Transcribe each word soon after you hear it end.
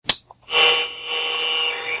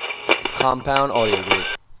Compound Audio Group.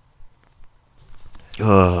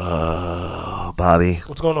 Bobby.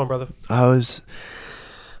 What's going on, brother? I was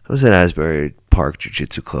at Asbury Park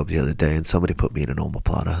Jiu-Jitsu Club the other day, and somebody put me in an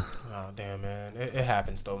omoplata. Oh, damn, man. It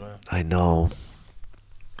happens, though, man. I know.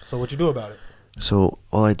 So what you do about it? So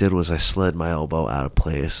all I did was I slid my elbow out of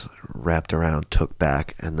place, wrapped around, took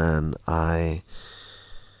back, and then I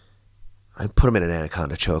put him in an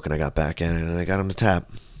anaconda choke, and I got back in it, and I got him to tap.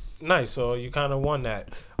 Nice. So you kind of won that.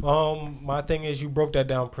 My thing is you broke that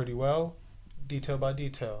down pretty well, detail by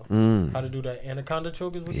detail. How to do that anaconda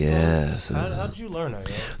choke is what you Yes. How did you learn that,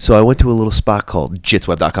 yo? So I went to a little spot called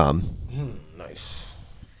jitsweb.com. Nice.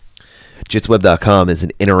 Jitsweb.com is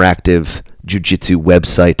an interactive jiu-jitsu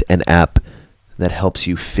website and app that helps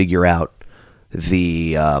you figure out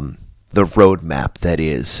the roadmap that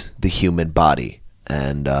is the human body.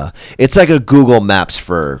 And it's like a Google Maps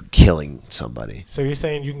for killing somebody. So you're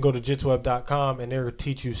saying you can go to jitsweb.com and they'll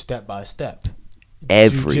teach you step by step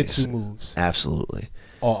Every jiu-jitsu moves. Absolutely.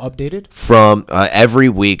 All updated? From every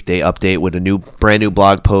week they update with a brand new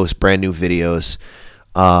blog post, brand new videos,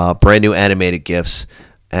 brand new animated GIFs,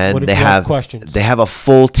 and What if they you have have questions? They have a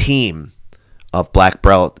full team of black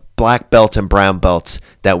belts and brown belts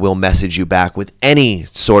that will message you back with any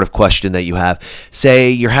sort of question that you have.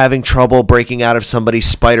 Say you're having trouble breaking out of somebody's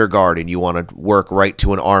spider guard and you want to work right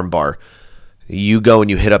to an arm bar. You go and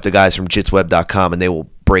you hit up the guys from jitsweb.com and they will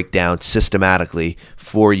break down systematically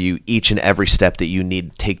for you each and every step that you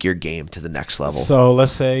need to take your game to the next level. So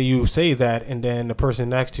let's say you say that and then the person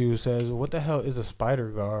next to you says, what the hell is a spider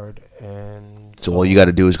guard? And So all you got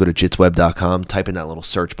to do is go to jitsweb.com, type in that little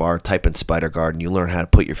search bar, type in spider guard, and you learn how to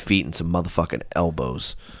put your feet in some motherfucking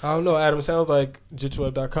elbows. I don't know, Adam. Sounds like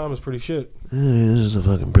jitsweb.com is pretty shit. This is the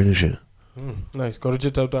fucking British shit. Nice. Go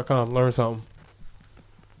to jitsweb.com. Learn something.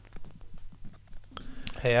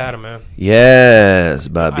 Hey, Adam, man. Yes,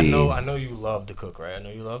 Bobby. I know you love to cook, right? I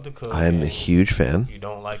know you love to cook. I am a huge fan. You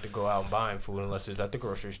don't like to go out and buying food unless it's at the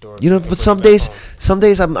grocery store. You know, so you but can some bring it back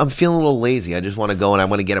days home. I'm feeling a little lazy. I just want to go and I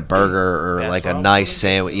want to get a burger or That's like what a I was nice gonna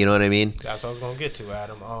get sandwich. to. You know what I mean? That's what I was going to get to,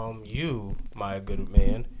 Adam. You, my good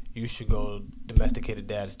man, you should go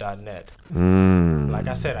domesticateddads.net. Like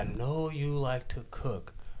I said, I know you like to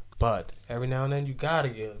cook, but every now and then you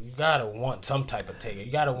gotta want some type of take.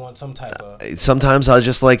 You gotta want some type of. Sometimes I'll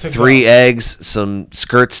just like 3 eggs, some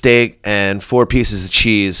skirt steak, and 4 pieces of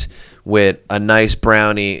cheese with a nice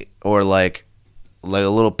brownie or like a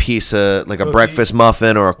little piece of like a Cookie, breakfast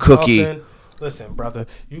muffin or a cookie. Muffin. Listen, brother,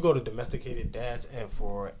 you go to Domesticated Dads and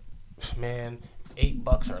for $8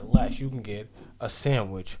 or less, you can get a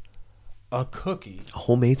sandwich, a cookie, A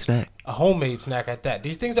homemade snack. a homemade snack at that.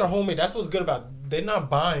 These things are homemade. That's what's good about it. They're not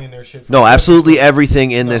buying their shit. From No, the absolutely grocery store.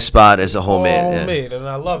 everything in this spot is a It's homemade. all yeah. homemade, and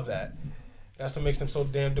I love that. That's what makes them so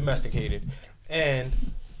damn domesticated. And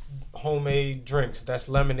homemade drinks. That's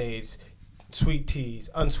lemonades, sweet teas,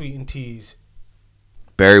 unsweetened teas,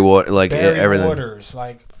 Berry water, like berry everything. waters,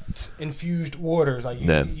 like infused waters. Like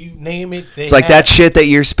Yeah. you name it. They It's like have that it. shit that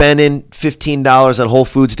you're spending $15 at Whole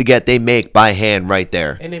Foods to get. They make by hand right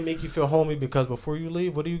there And they make you feel homey because before you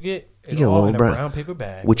leave, what do you get? You get a all little in a brown- brown paper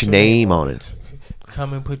bag with your name on it.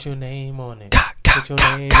 Come and put your name on it. Ka, ka, Put your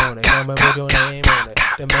ka, name ka, on it. ka, Come and ka, put your ka, name ka, on it.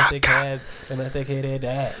 ka, Domesticated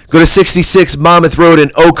dads. Go to 66 Monmouth Road in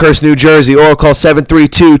Oakhurst, New Jersey, or call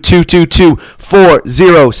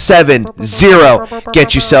 732-222-4070.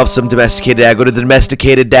 Get yourself some domesticated dad. Go to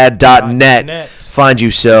domesticatedDad.net. Find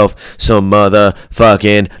yourself some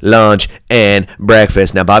motherfucking lunch and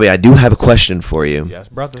breakfast. Now, Bobby, I do have a question for you. Yes,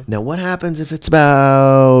 brother. Now, what happens if it's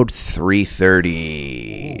about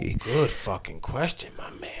 3:30? Good fucking question, my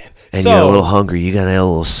man. And you're a little hungry. You got a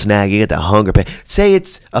little snag. You got that hunger pain. Say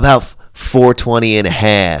it's about 4:20 and a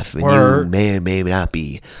half, and Word. you may not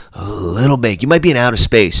be a little big. You might be in outer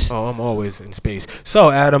space. Oh, I'm always in space.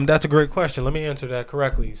 So, Adam, that's a great question. Let me answer that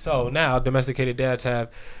correctly. So, now domesticated dads have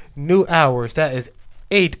new hours. That is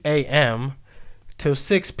 8 a.m. till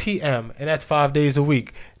 6 p.m., and that's 5 days a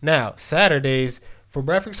week. Now, Saturdays, for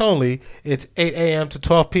breakfast only, it's 8 a.m. to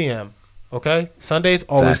 12 p.m., okay? Sundays,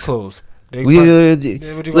 always Facts. closed. They They're a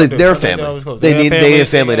Sundays, family. always closed. They need a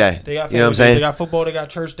family day. They got You know what I'm family saying? They got football, they got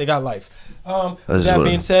church, they got life. This With is that what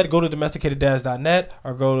being said, go to domesticateddads.net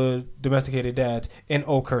or go to Domesticated Dads in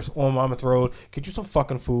Oakhurst on Monmouth Road. Get you some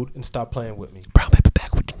fucking food and stop playing with me. Brown paper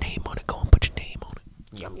bag with your name on it. Go and put your name on it.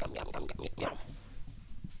 Yum, yum, yum, yum, yum, yum.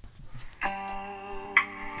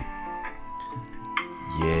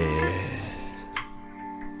 Yeah.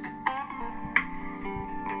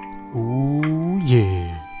 Ooh,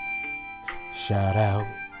 yeah. Shout out.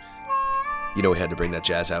 You know we had to bring that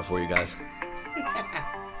jazz out for you guys.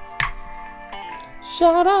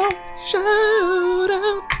 Shout out. Shout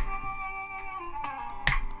out.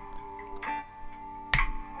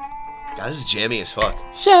 God, this is jammy as fuck.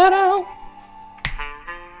 Shout out.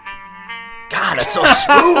 God, that's so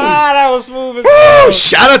smooth. That was smooth as Woo! hell.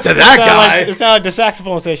 Shout out to that guy. It sounded like the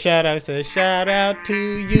saxophone said shout out. It said shout out to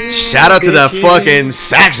you. Shout out to the bitches. fucking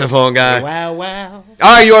saxophone guy. Wow, wow.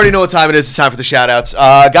 All right, you already know what time it is. It's time for the shout outs.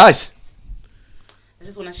 Guys. I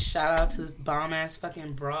just want to shout out to this bomb ass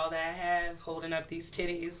fucking bra that I have holding up these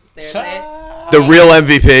titties. They're lit. The real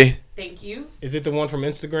MVP. Thank you. Is it the one from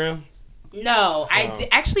Instagram? No, I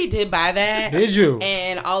actually did buy that. Did you?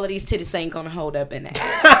 And all of these titties ain't gonna hold up in that.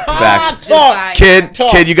 Facts. Just like-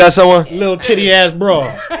 Kid, you got someone? Little titty ass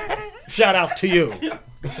bra. Shout out to you.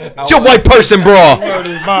 Your white person bra. Word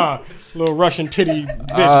is mine. Little Russian titty bitch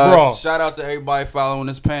bra. Shout out to everybody following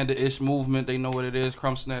this panda-ish movement. They know what it is.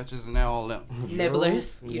 Crumb snatchers and all them.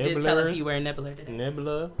 Nibblers. You did tell us Nibblers. you were a nibbler today.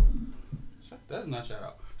 Nebula. That's not shout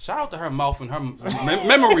out. Shout out to her mouth and her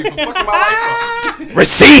memory for fucking my life up.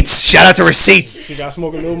 Receipts. Shout out to receipts. She got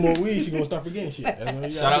smoking a little more weed. She gonna start forgetting shit. That's what you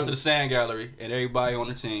Shout gotta out do. to the Sand Gallery and everybody on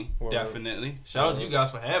the team. Word. Definitely. Shout out to you guys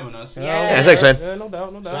for having us. Yeah, thanks, man. Yeah, no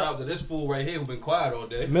doubt, no doubt. Shout out to this fool right here who been quiet all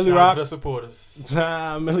day. Millie Shout out Rock. to the supporters.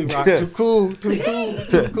 Millie Rock. Too cool. Too cool.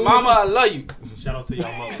 Too cool. Mama, I love you. Shout out to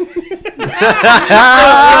y'all mother.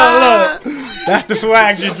 That's the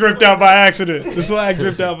swag just dripped out by accident. The swag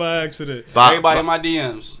dripped out by accident. Everybody in my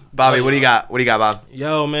DMs. Bobby, what do you got? What do you got, Bob?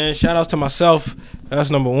 Yo, man, shout outs to myself.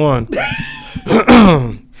 That's number one.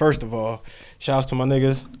 First of all, shout outs to my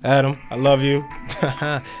niggas. Adam, I love you.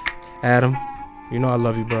 Adam, you know I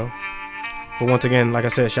love you, bro. But once again, like I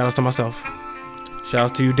said, shout outs to myself. Shout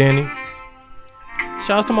outs to you, Danny.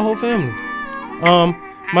 Shout outs to my whole family.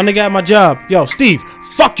 My nigga at my job. Yo, Steve,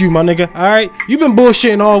 fuck you, my nigga. Alright? You been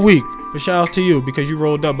bullshitting all week. But shout outs to you because you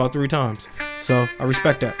rolled up about 3 times. So I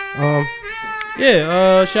respect that.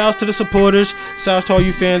 Yeah, shout outs to the supporters. Shout outs to all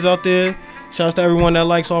you fans out there. Shout outs to everyone that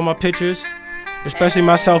likes all my pictures. Especially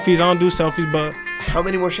my selfies. I don't do selfies, but How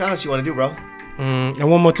many more shout outs you want to do, bro? and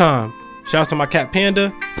one more time. Shout outs to my cat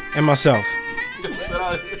Panda and myself.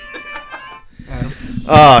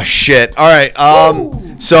 Oh shit. All right.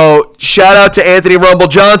 So shout out to Anthony Rumble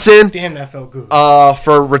Johnson Damn, that felt good.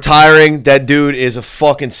 for retiring. That dude is a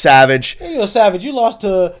fucking savage. Hey, you a savage. You lost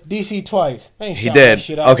to DC twice. I ain't He shout did. that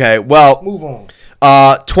shit out. Okay. Well, Move on.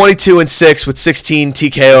 22-6 with 16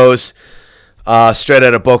 TKOs. Straight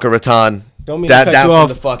out of Boca Raton. Don't mean to cut down you from off.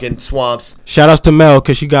 the fucking swamps. Shout outs to Mel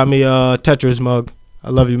because she got me a Tetris mug. I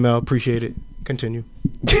love you, Mel. Appreciate it. Continue.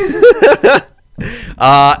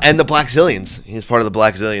 And the Black Zillions. He's part of the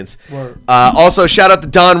Black Zillions. Word. Also, shout out to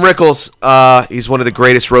Don Rickles. He's one of the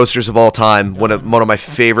greatest roasters of all time. One of my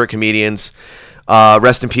favorite comedians.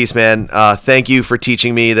 Rest in peace, man. Thank you for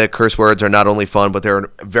teaching me that curse words are not only fun, but they're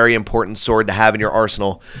a very important sword to have in your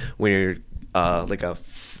arsenal when you're like a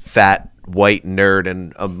fat white nerd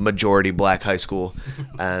in a majority black high school.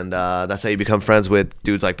 And that's how you become friends with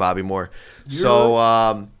dudes like Bobby Moore.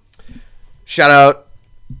 So shout out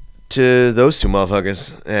to those two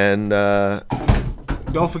motherfuckers. And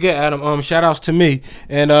Don't forget, Adam. Shout outs to me.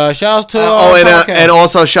 And shout outs to our podcast. and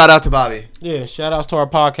also shout out to Bobby. Yeah, shout outs to our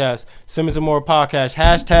podcast. Simmons and More Podcast.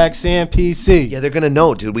 Hashtag SamPC. Yeah, they're gonna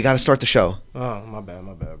know, dude. We got to start the show. Oh, my bad,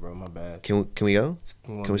 bro. My bad. Can we go?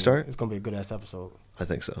 Can we start? It's going to be a good ass episode. I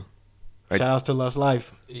think so. Shout outs to Love's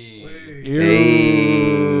Life. Hey.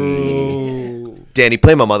 Danny,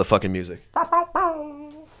 play my motherfucking music.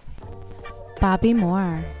 Bobby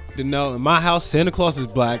Moore. To know in my house, Santa Claus is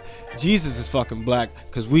black. Jesus is fucking black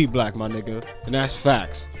because we black, my nigga. And that's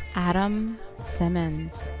facts. Adam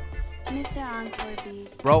Simmons. Mr. Encore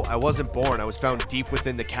Beat. Bro, I wasn't born. I was found deep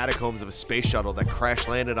within the catacombs of a space shuttle that crash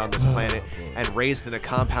landed on this planet and raised in a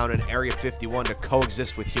compound in Area 51 to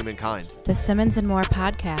coexist with humankind. The Simmons and More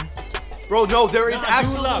Podcast. Bro, no, there is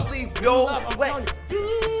absolutely no way.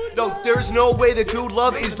 No, there's no way that Dude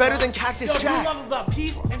Love is better than Cactus Jack.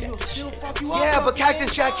 Yeah, but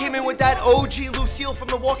Cactus Jack came in with that OG Lucille from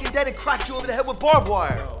The Walking Dead and cracked you over the head with barbed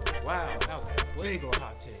wire. Wow, that was a way go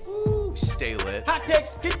hot take. Ooh, stay lit. Hot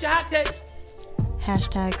takes, get your hot takes.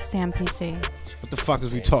 Hashtag SamPC. What the fuck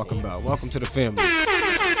is we talking about? Welcome to the family. What the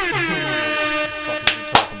fuck is we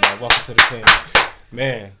talking about? Welcome to the family.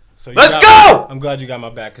 Man. So you Let's got go! I'm glad you got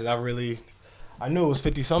my back because I knew it was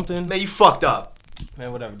 50 something. Man, you fucked up.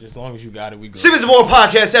 Man, whatever. Just as long as you got it, we good. Simmons and More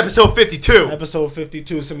Podcast, episode 52. Episode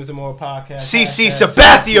 52, Simmons and More Podcast. CC Hashtag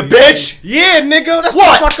Sabathia, CC. bitch! Yeah, nigga. That's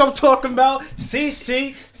What? what the fuck I'm talking about.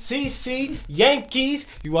 CC, Yankees.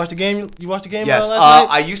 You watched the game? You watched the game Yes, last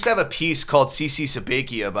night? I used to have a piece called CC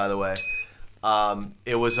Sabathia, by the way.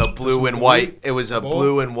 It was a blue and white. It was a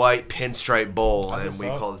blue and white pinstripe bowl, and we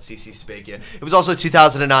called it CC Spakia. It was also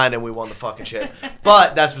 2009, and we won the fucking shit.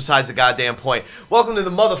 But that's besides the goddamn point. Welcome to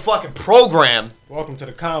the motherfucking program. Welcome to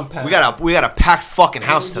the compound. We got a packed fucking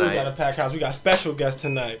house We got tonight. a packed house. We got special guests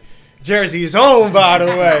tonight. Jersey's own, by the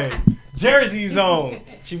way. Jersey's own.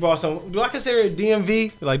 She brought some. Do I consider it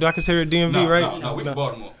DMV? Like, do I consider it DMV? Right? No, we from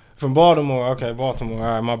Baltimore. From Baltimore. Okay, Baltimore.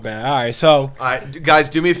 All right, my bad. All right, so. All right, guys,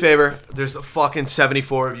 do me a favor. There's a fucking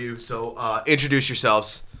 74 of you, so introduce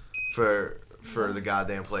yourselves for the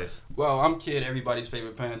goddamn place. Well, I'm Kid, everybody's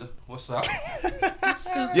favorite panda. What's up?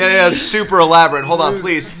 Yeah, it's super elaborate. Hold on,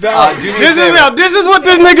 please. Do me a favor. This is what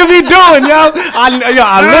this nigga be doing, yo. I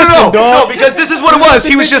listen, dog. No, because this is what it was.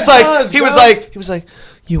 He was just like, he was like,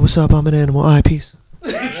 yo, what's up? I'm an animal. All right, peace.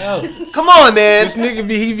 Come on, man. This nigga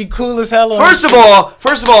he be cool as hell. First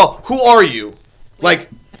of all, who are you? Like,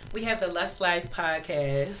 We have the Lust Life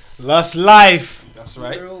podcast. Lust Life. That's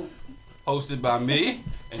right. Hosted by me.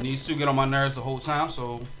 And these two get on my nerves the whole time,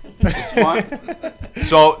 so it's fun.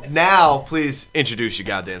 so now, please introduce your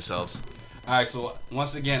goddamn selves. All right, so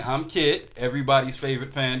once again, I'm Kid, everybody's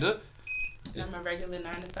favorite panda. I'm a regular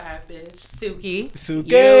 9 to 5 bitch. Suki.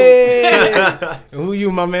 Who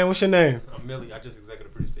you, my man? What's your name? I'm Millie. I just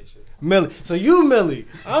executive produce that shit. Millie. So you Millie.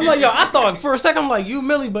 I'm like, yo, I thought for a second I'm like, you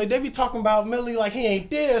Millie, but they be talking about Millie like he ain't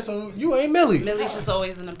there, so you ain't Millie. Millie's just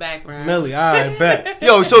always in the background. Millie, alright, bet.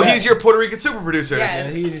 Yo, so he's your Puerto Rican super producer.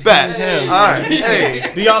 Yes. He's Bet. him. All right.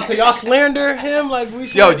 Hey. Do y'all slander him like we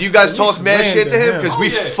should? Yo, do you guys talk mad shit to him? Because we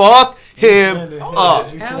fuck him up.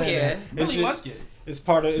 Hell yeah. Millie must get it. It's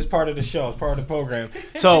part of the show. It's part of the program.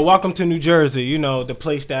 So welcome to New Jersey. You know, the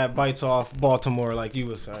place that bites off Baltimore, like you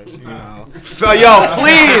would say. You know. Yo,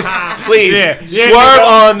 please, swerve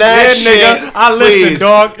nigga. on that shit. Nigga. I listen, please.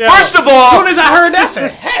 dog. Yo, First of as all, soon as I heard that, I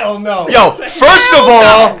said, hell no. yo, first of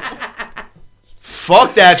all,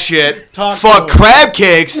 fuck that shit. Talk Fuck to him. crab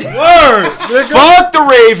cakes. Word. Nigga. Fuck the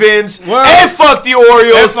Ravens. Word. And fuck the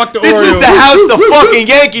Orioles. And fuck the this is Orioles. the house the fucking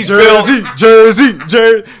Yankees built. Jersey.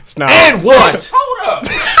 Nah. And what? Hold up.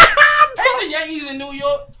 Take the Yankees in New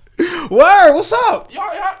York. Word. What's up?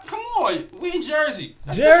 Y'all, come on. We in Jersey.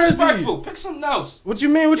 That's Jersey. disrespectful. Pick something else. What you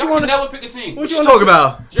mean? What Y'all you want can to? never pick a team. What What you talking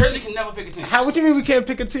about? Jersey can never pick a team. How? What you mean we can't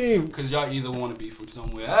pick a team? Because y'all either want to be from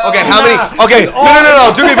somewhere. Okay, how Nah. many? Okay,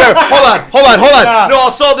 no. Do me a favor. Hold on. Nah. No,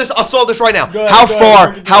 I'll solve this right now. Go ahead, How go far?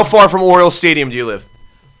 ahead. How far from Orioles Stadium do you live?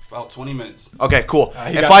 About 20 minutes. Okay, cool.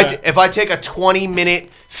 he got that. If I take a 20-minute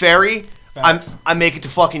ferry, Facts. I make it to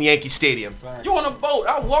fucking Yankee Stadium. You on a boat?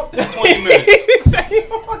 I walked there 20 minutes. But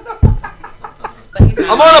he's not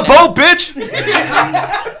I'm on a boat, bitch.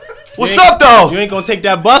 What's up, though? You ain't gonna take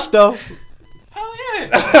that bus though. Hell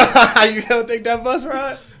yeah. You gonna take that bus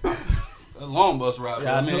ride? A long bus ride.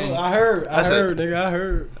 Yeah, I mean, I heard, nigga, I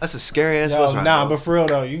heard. That's a scary ass Yo, bus ride. nah, though. but for real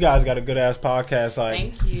though, you guys got a good ass podcast.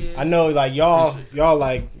 Like, Thank you. I know, like y'all Appreciate it.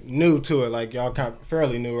 like new to it. Like y'all kind of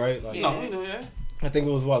fairly new, right? Like, no, we know, yeah. I think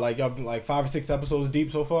it was what, like y'all been like 5 or 6 episodes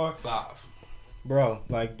deep so far, 5. bro.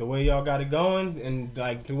 Like the way y'all got it going, and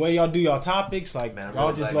like the way y'all do y'all topics, like Man, I'm y'all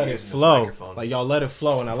really just glad let you're it using this flow. microphone. Like y'all let it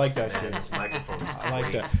flow, and I like that shit. Man, this microphone is I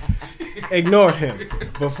like great. that. Ignore him,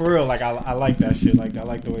 but for real, like I like that shit. Like I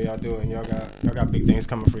like the way y'all do it. And y'all got big things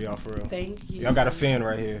coming for y'all for real. Thank you. Y'all got a fan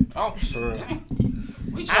right here. Oh, For real. dang.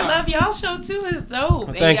 We I trying. love y'all show too. It's dope.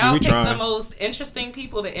 And thank you. y'all We pick trying. the most interesting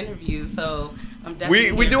people to interview. So I'm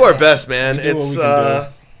definitely We here do for our that. best, man. We do what It's we can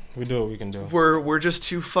We do what we can do. we're just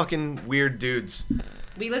two fucking weird dudes.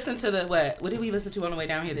 We listened to the what? What did we listen to on the way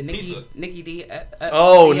down here? The Pizza. Nikki D.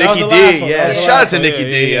 Oh, yeah. That was Nikki the D, last one. yeah. That was the Shout out last to one. Nikki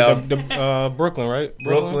D, yo. The Brooklyn, right?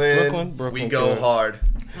 Brooklyn, we go good. hard.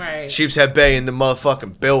 Right. Sheepshead Bay in the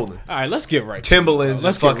motherfucking building. All right, let's get right. Timberlands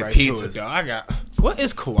Let's and get fucking right to pizzas. it, though. What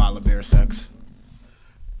is koala bear sex?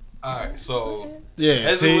 Alright, so Yeah,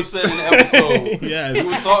 as see? it was said in the episode, Yes. we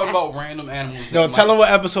were talking about random animals. No, that tell might- them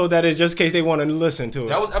what episode that is, just in case they want to listen to it.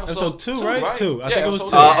 That was episode 2, two, right? right? 2. I Yeah, think it was 2.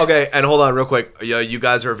 episode two. Okay, and hold on real quick. Yeah, you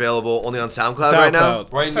guys are available only on SoundCloud right now?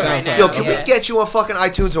 SoundCloud. Right For right now. now. Yo, can Yeah. we get you on fucking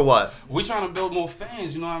iTunes or what? We trying to build more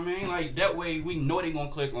fans, you know what I mean? Like that way we know they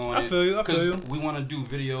gonna click on I it. feel you, I feel 'cause you. we want to do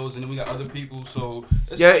videos and then we got other people. So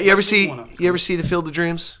it's Yeah, like, you ever let's see wanna- the Field of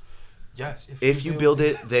Dreams? Yes. If you build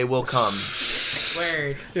it, they will come.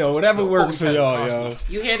 Word. Yo, whatever Yo, works for Kevin y'all, Costner. yo.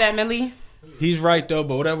 You hear that, Millie? He's right though,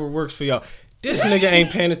 but whatever works for y'all. This nigga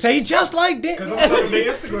ain't paying attention. He just like Danny. Because I'm sucking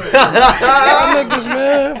their Instagram. Y'all niggas,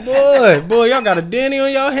 man. Boy, y'all got a Danny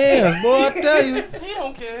on your hands. Boy, I tell you. He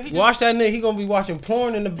don't care. He Watch that nigga. He gonna be watching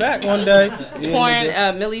porn in the back one day. Yeah, Porn.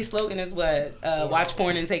 nigga. Millie's slogan is what? Watch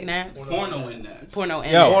porn and take naps. porno in that. Porno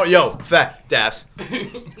and Yo. Fat Daps.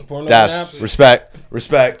 Porno Daps. naps.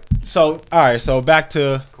 Respect. So, all right. So back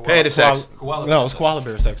to Panda sex. No, it's koala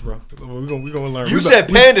bear sex, bro. We gonna learn. You said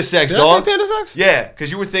panda sex, Did I say dog. panda sex? Yeah,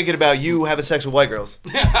 because you were thinking about you having sex with white girls.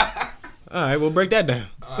 All right, we'll break that down.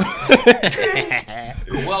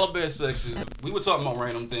 Koala bear sex is, we were talking about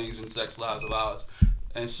random things in sex lives of ours,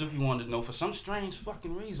 and Suki wanted to know for some strange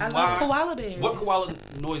fucking reason I love koala bears. what koala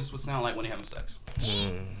noises would sound like when they having sex.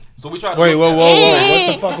 So we tried to Wait, look whoa.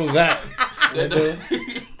 What the fuck was that?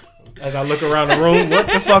 that. As I look around the room, what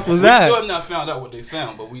the fuck was We still that? have not found out what they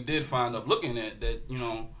sound, but we did find out looking at that,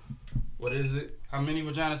 what is it? How many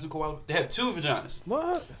vaginas do koala? They have 2 vaginas.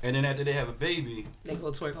 What? And then after they have a baby, They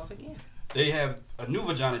go twerk off again. they have a new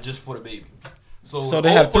vagina just for the baby. So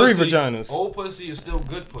they have old 3 vaginas. Old pussy is still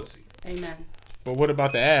good pussy. Amen. But what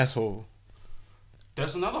about the asshole?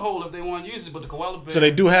 That's another hole if they want to use it, but the koala bear. So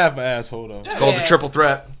they do have an asshole though. Yeah. Called the triple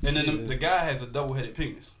threat. And then the guy has a double-headed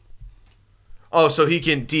penis. Oh, so he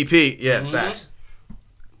can DP. Yeah, Mhm. facts.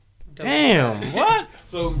 Damn, what?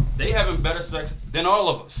 So they having better sex than all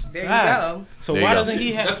of us. There Facts. you go. So There you why go. doesn't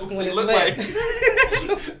he That's have? what When they it's look lit.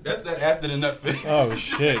 like. That's that after the nut face. Oh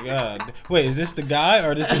shit, God. Wait, is this the guy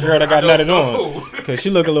or this the girl that got I don't nutted on? know. Cause she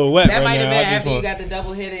look a little wet That might right have now. been I just after you want, got the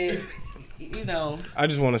double-headed, you know. I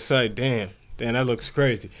just want to say, damn, that looks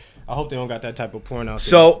crazy. I hope they don't got that type of porn out there.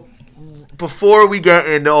 So, before we get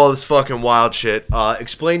into all this fucking wild shit,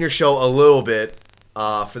 explain your show a little bit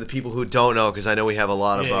for the people who don't know, because I know we have a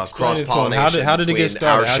lot of explain it to 'em. cross-pollination. How did it get between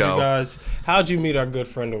our started? show. How'd you meet our good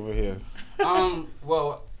friend over here?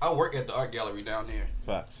 Well, I work at the art gallery down there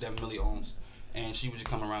Facts. that Millie owns. And she would just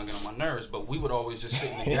come around getting on my nerves, but we would always just sit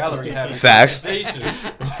in the gallery having Facts. conversations.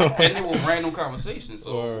 And they were random conversations.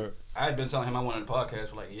 So Or- I had been telling him I wanted a podcast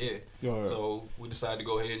for like a year. Or- So we decided to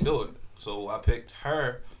go ahead and do it. So I picked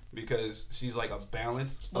her because she's like a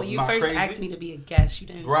balance Well, of you my first crazy. asked me to be a guest. You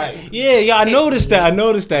didn't. Right. say- Yeah, I noticed that.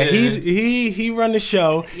 Yeah. He run the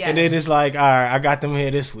show, Yes. and then it's like, all right, I got them here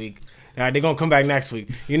this week. All right, they're gonna come back next week.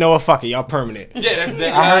 You know what? Fuck it, y'all permanent. Yeah, that's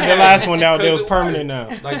that. I heard the last one now. They 'Cause was permanent now.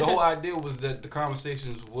 Like the whole idea was that the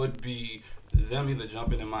conversations would be them either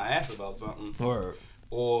jumping in my ass about something Word.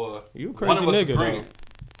 or You a one crazy of us nigga, would bring though. it.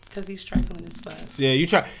 Because he's trifling as fuck. Yeah, you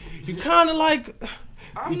kind of like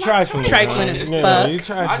I'm you not trifling. Trifling man. as Yeah, fuck. you I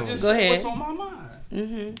trifling. just Go say ahead. what's on my mind.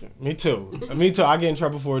 Me too. I get in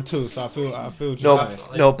trouble for it too. So I feel what you're No, saying.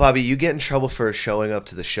 no, Bobby, you get in trouble for showing up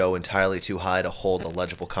to the show entirely too high to hold a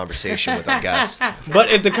legible conversation with our guests. But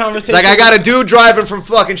if the It's conversation, like I got a dude driving from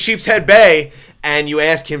fucking Sheepshead Bay, and you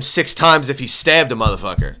ask him 6 times if he stabbed a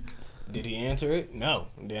motherfucker. did he answer it? No.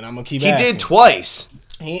 Then I'm gonna keep. He asking. did twice.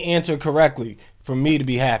 He answered correctly for me to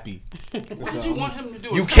be happy. What did you want him to do?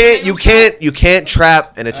 You can't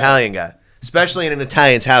trap an Italian guy, especially in an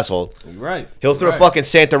Italian's household. Right. He'll throw fucking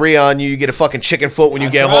Santeria on you. You get a fucking chicken foot when you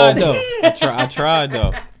get tried, home. Though. I tried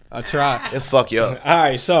though. I tried. He'll fuck you up. All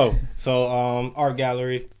right, so art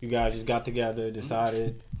gallery. You guys just got together,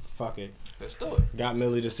 decided, fuck it, Let's do it. got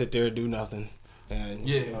Millie to sit there and do nothing, and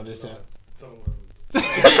Yeah. you know, just that.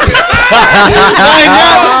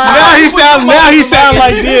 Ah! Now he sound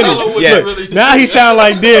like Tell Danny. him what Yeah. you really did. Now he sound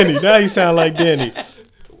like Danny.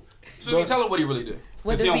 So you tell him what he really did.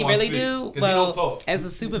 What Since does don't he wanna really speak. do? 'Cause he don't talk. as a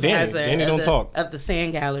supervisor Danny don't talk. of the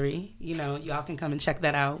Sand Gallery, you know, y'all can come and check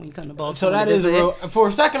that out when you come to Baltimore. So that to is a visit. real. For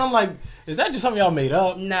a second, I'm like, is that just something y'all made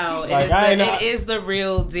up? No, Like, I ain't it is the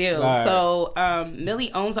real deal. Right. So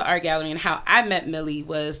Millie owns an art gallery, and how I met Millie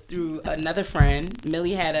was through another friend.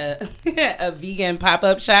 Millie had a a vegan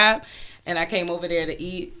pop-up shop, and I came over there to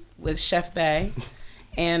eat with Chef Bay,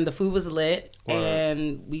 and the food was lit, Word.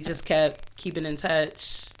 and we just kept keeping in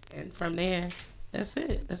touch, and from there, that's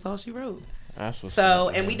it. That's all she wrote. That's what's So,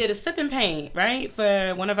 up, and we man. did a sip and paint, right,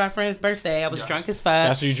 for one of our friends' birthday. I was Yes. drunk as fuck.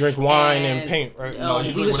 That's where you drink wine and paint, right? No, Oh, you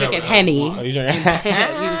we drink was whatever. drinking Henny. Oh, you drink. we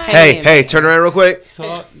was Hey, Henny. hey, turn around real quick.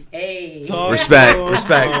 Talk. Hey. Respect.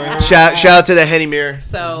 Shout out to the Henny Mirror.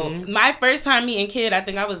 So my first time meeting Kid, I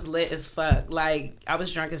think I was lit as fuck. Like I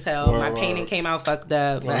was drunk as hell. Word, My word. painting came out fucked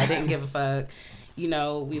up, but I didn't give a fuck. You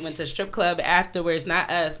know, we went to a strip club afterwards.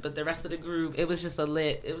 Not us, but the rest of the group. It was just a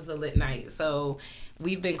lit night. So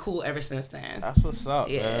we've been cool ever since then. That's what's up,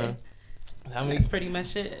 Yeah. man. How many? That's pretty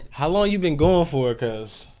much it. How long you been going for?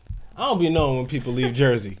 Cause I don't be knowing when people leave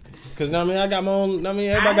Jersey. Cause I mean, I got my own. I mean,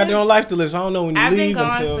 everybody got their own life to live. So I don't know when you I've been leave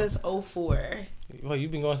gone until. since 04. What, you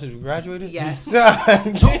been going since you graduated? Yes. You're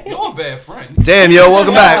a bad friend. Damn, yo,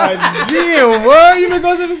 welcome back. Damn, what? You been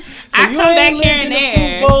going since... So I you come ain't back lived here in and the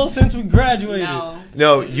there. Fruit Bowl since we graduated. No.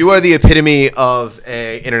 No, you are the epitome of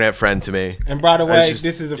a internet friend to me. And by the That's way, just-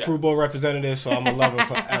 this is a Fruit Bowl representative, so I'm gonna love her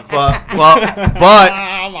forever.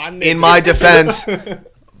 But in my defense,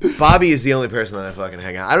 Bobby is the only person that I fucking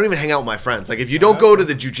hang out. I don't even hang out with my friends. Like if you don't go to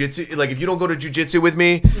the jujitsu, like if you don't go to jujitsu with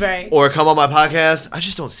me, Right. or come on my podcast, I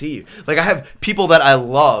just don't see you. Like I have people that I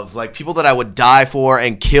love, like people that I would die for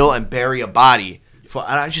and kill and bury a body for.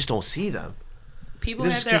 And I just don't see them. People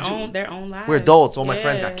Just have 'cause you- their own lives. We're adults. All my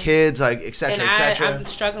friends Yeah. got kids, like et cetera, And et cetera. I'm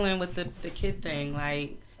struggling with the kid thing.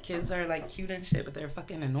 Like kids are like cute and shit, but they're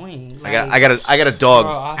fucking annoying. I Like, got a dog.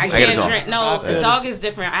 Bro, I I got a can't dog. drink. I No, feel a dog this. is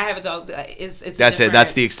different. I have a dog. It's That's it. different-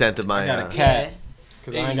 That's the extent of my. I got a cat.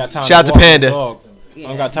 Cause I ain't got time. Shout to to walk Panda. A dog. I Yeah.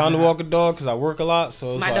 don't got time to walk a dog because I work a lot.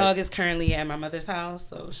 So it's My like, dog is currently at my mother's house,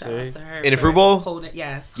 so shout out See? to her. In a for fruit bowl? holding-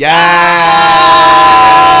 Yes.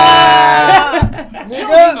 Yeah. You don't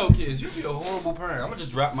need no kids. You'd be a horrible parent. I'm gonna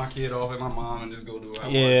just drop my kid off at my mom and just go do what I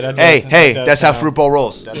Yeah, want. that Hey, does- hey, that does that's how sound- fruit bowl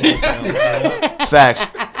rolls. that does sound- Facts.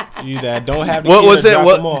 You that don't have the What kid was to it? drop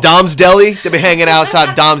them What off. Dom's Deli? They be hanging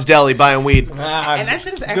outside Dom's Deli buying weed. Nah, And that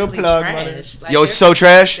shit is good actually plug, trash. money. Like, Yo, it's their- so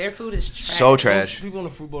trash. Their food is trash. So trash. People in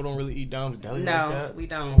the fruit bowl don't really eat Dom's Deli No, like that. we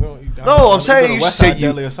don't. Eat Dom's No, Deli. I'm We saying go you to West say Side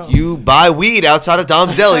Deli or something. you buy weed outside of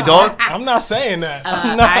Dom's Deli, dog. I'm not saying that.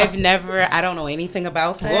 I don't know anything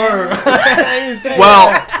about that.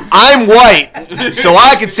 Well, I'm white, so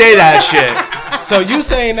I can say that shit. So you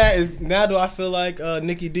saying that is now? Do I feel like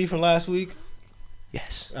Nikki D from last week?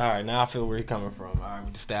 Yes. All right, now I feel where you're coming from. All right,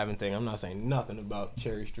 with the stabbing thing, I'm not saying nothing about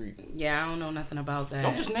Cherry Street. Yeah, I don't know nothing about that.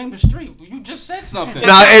 Don't just name the street. You just said something.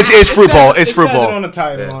 Nah, it's fruit bowl. It's fruit It says it bowl. on the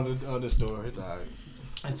title Yeah. on the store. It's all right.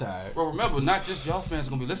 It's all right. Bro, remember, not just y'all fans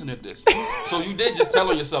gonna be listening to this. So you did just tell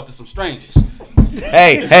on yourself to some strangers.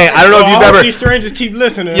 Hey, I don't know if I you've hope ever. these strangers keep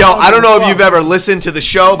listening. Yo, I don't know if you've ever listened to the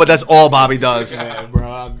show, but that's all Bobby does. Yeah, bro.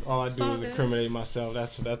 All I do all is good. incriminate myself.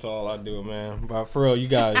 That's all I do, man. But for real, you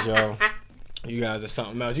guys, yo, you guys are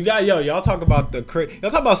something else. You got y'all talk about y'all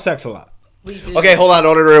talk about sex a lot. We do. Okay, hold on,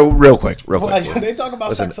 real quick. They talk about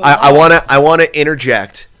Listen, sex a lot. I wanna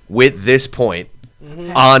interject with this point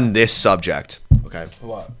on this subject. Okay.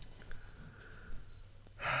 What?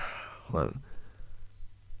 Hold on.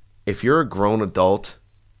 If you're a grown adult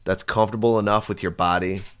that's comfortable enough with your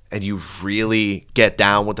body and you really get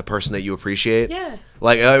down with the person that you appreciate, Yeah.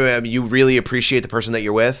 like I mean, you really appreciate the person that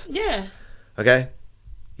you're with, Yeah. okay,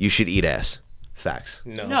 you should eat ass. Facts.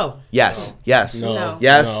 No. Yes. Yes. No.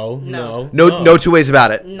 Yes. No two ways about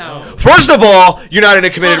it. No. First of all, you're not in a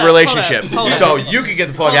committed Hold up, relationship, hold up. so you can get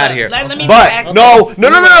the fuck Hold out up. of here. Let me But back- no.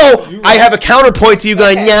 I have a counterpoint to you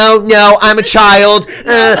going, no, I'm a child.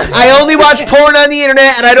 I only watch porn on the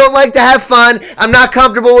internet, and I don't like to have fun. I'm not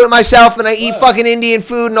comfortable with myself, and I eat fucking Indian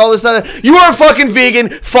food and all this other. You are a fucking vegan.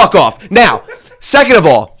 Fuck off. Now, second of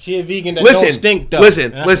all, She a vegan that don't listen, stink though.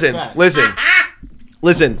 listen, That's a listen, fact. listen,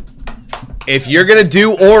 listen. If you're gonna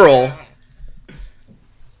do oral.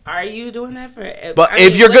 Are you doing that for? But I if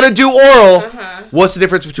mean, you're what- gonna do oral, Uh-huh. what's the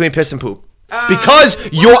difference between piss and poop? Because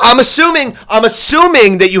I'm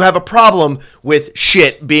assuming that you have a problem with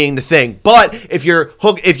shit being the thing. But if you're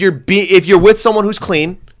with someone who's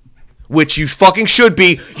clean, which you fucking should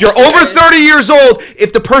be, you're over 30 years old.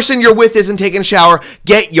 If the person you're with isn't taking a shower,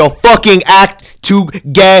 get your fucking act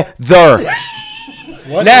together.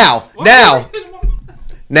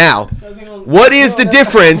 Now, what is the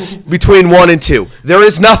difference between 1 and 2? There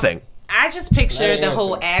is nothing. I just picture Let it the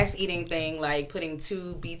whole answer. ass eating thing, like putting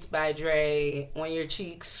 2 Beats by Dre on your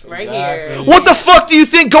cheeks right Exactly. here. What the fuck do you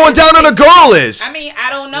think going down on a girl is? I mean, I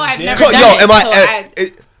don't know. I've never different. done Yo,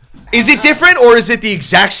 it. is it different or is it the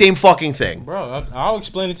exact same fucking thing? Bro, I'll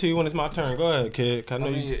explain it to you when it's my turn. Go ahead, kid. 'Cause I know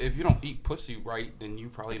I mean, you. if you don't eat pussy right, then you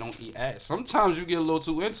probably don't eat ass. Sometimes you get a little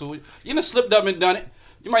too into it. You done slipped up and done it.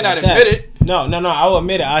 You might not admit it. No. I'll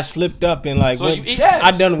admit it. I slipped up and like. So you eat ass.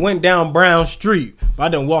 I done went down Brown Street. I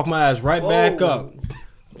done walked my ass right back Whoa. up.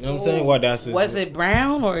 You know what I'm saying? What that's just, Was it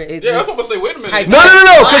brown or it? Yeah, I was just, supposed to say, wait a minute. No,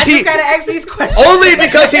 I because just gotta ask these questions. only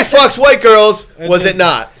because he fucks white girls was it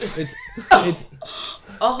not?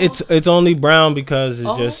 It's only brown because it's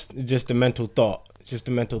Oh. just the mental thought. Just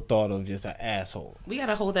the mental thought of just an asshole. We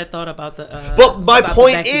gotta hold that thought about the. But my about the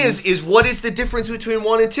point Becky's. is what is the difference between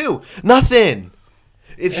 1 and 2? Nothing.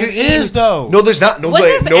 If you're It is, though. No, there's not. No, What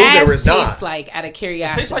does there ass is taste not. like? Out of It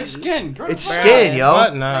curiosity, tastes like skin. Girl. It's skin, yo.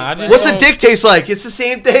 What? Nah, I just What's a don't- dick taste like? It's the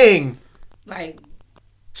same thing. Like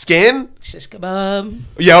Skin? Shish kebab.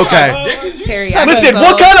 Yeah, okay. Teriyaki. Listen, sauce.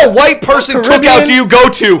 what kind of white person Caribbean? cookout do you go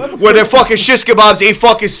to where their fucking shish kebabs ain't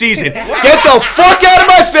fucking seasoned? Get the fuck out of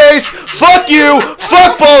my face. Fuck you.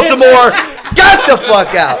 Fuck Baltimore. Get the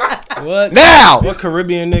fuck out. What? Now. What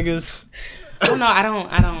Caribbean niggas? Oh, no, I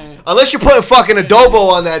don't. Unless you're putting fucking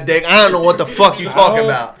adobo on that dick, I don't know what the fuck you talking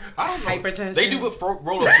about. I don't know. Hypertension. They do put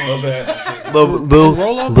roll ups on that. Little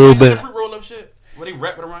bit. Fruit roll up shit. Where they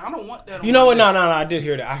wrap it around. I don't want that. You know what? No. I did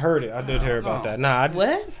hear that. I heard it. I did hear about that. Nah.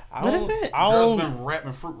 What? What is it? Girls been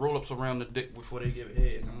wrapping fruit roll ups around the dick before they give it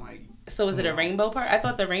head. I'm like, So is it a rainbow party? I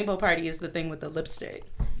thought the rainbow party is the thing with the lipstick,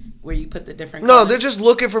 where you put the different. No, colors. they're just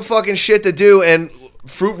looking for fucking shit to do, and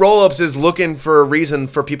Fruit Roll-Ups is looking for a reason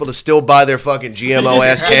for people to still buy their fucking GMO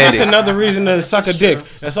ass candy. That's another reason to suck a dick.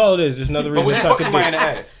 That's all it is. Just another but reason would to you suck fuck a somebody in dick. the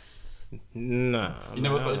ass? Nah. You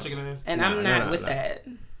never fucked a chicken in the ass? And I'm not with that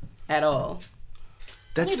at all.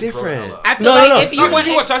 That's different. I feel like if you You want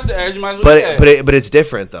want to touch the ass, you might as well. But it's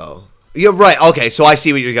different though. You're right. Okay, so I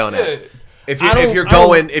see what you're going at. Yeah.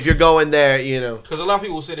 If you're going there, you know. Because a lot of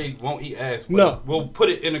people say they won't eat ass. But No. we'll put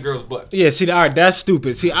it in a girl's butt. Yeah, see, all right, that's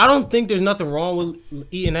stupid. See, I don't think there's nothing wrong with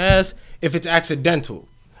eating ass if it's accidental.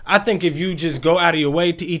 I think if you just go out of your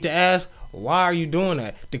way to eat the ass, why are you doing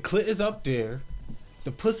that? The clit is up there.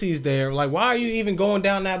 The pussy's there. Like, why are you even going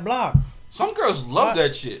down that block? Some girls love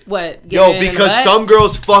that shit. What? Get Yo, it in the because butt? some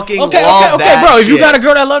girls fucking Okay, love that bro. If shit. you got a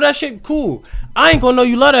girl that love that shit, cool. I ain't gonna know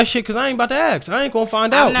you love that shit because I ain't about to ask. I ain't gonna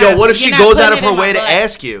find out. not- Yo, what if she You're not goes out putting of it her in my way to butt.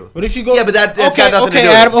 ask you? But if you go, Yeah, but that's got nothing to okay, do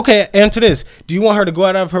with Adam. it. Okay, answer this. Do you want her to go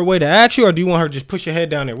out of her way to ask you, or do you want her to just push your head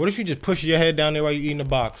down there? What if you just push your head down there while you eating the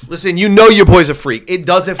box? Listen, you know your boy's a freak. It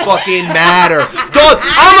doesn't fucking matter. Dog,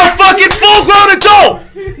 I'm a fucking full-grown adult.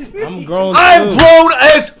 I'm grown. I'm too. grown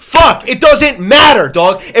as fuck. It doesn't matter,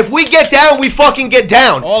 dog. If we get down, we fucking get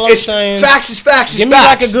down. All I'm it's saying- facts is facts is Give me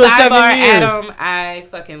like facts. a good 7 Sidebar, years. Adam, I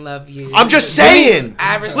fucking love you. I'm just saying.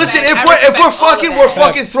 I respect- Listen, I if respect we're all fucking, of we're that.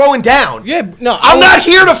 fucking throwing down. Yeah, no, I'm not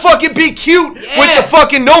here to fucking be cute with Yeah. the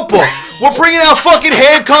fucking Notebook. We're bringing out fucking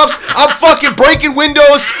handcuffs. I'm fucking breaking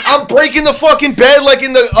windows. I'm breaking the fucking bed like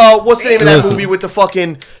in the what's the name of that Listen. movie with the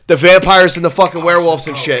fucking the vampires and the fucking werewolves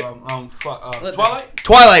and shit. Twilight?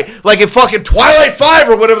 Twilight, like in fucking Twilight 5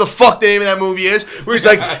 or whatever the fuck the name of that movie is, where he's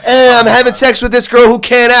like, I'm having sex with this girl who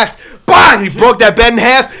can't act. Bah! And he broke that bed in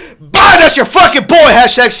half. Bah! That's your fucking boy.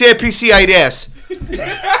 Hashtag CNPC ideas.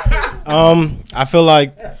 I feel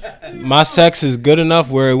like my sex is good enough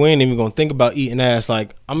where we ain't even gonna think about eating ass.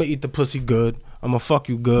 Like, I'm gonna eat the pussy good. I'm gonna fuck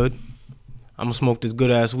you good. I'm gonna smoke this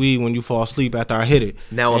good ass weed when you fall asleep after I hit it.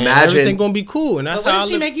 Now And imagine- everything gonna be cool, and that's But what how if I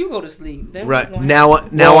she live. make you go to sleep? Then what's Right. gonna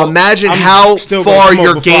Now Well, imagine I'm how still gonna far smoke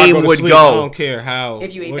your before I game to would sleep. I go don't care how.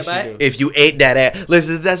 If you ate what the she butt? do. if you ate that ass.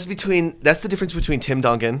 Listen, that's the difference between Tim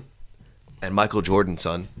Duncan and Michael Jordan,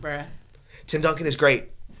 son. happen? Bruh. Tim Duncan is great.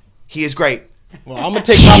 He is great. Well, I'm gonna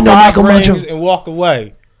take my You know 5 Michael rings Mitchell. and walk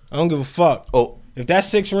away. I don't give a fuck. Oh. If that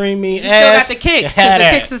 6 ring mean You still ass, got the kicks, you because had the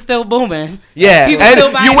that. kicks is still booming. Yeah, People still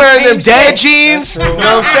and buying you the wearing same them dad shit. jeans. You know what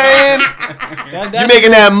I'm saying? That's You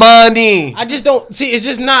making that money. I just don't see. It's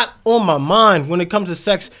just not on my mind when it comes to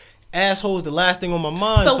sex. Asshole is the last thing on my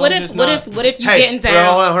mind. So what I'm if just what not- if you Hey, getting down?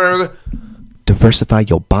 hold on. Diversify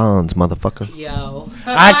your bonds, motherfucker. Yo.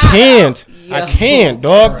 I can't. I Yo. can't,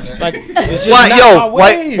 dog. Like it's just Why, not yo? my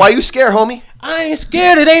way. Why you scared, homie? I ain't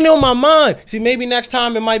scared. It ain't on my mind. See, maybe next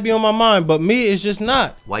time it might be on my mind, but me, it's just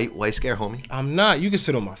not. Why you scared, homie? I'm not. You can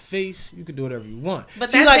sit on my face. You can do whatever you want.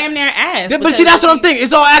 But See, that's like- damn near ass. But see, that's what I'm thinking.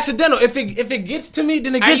 It's all accidental. If it gets to me,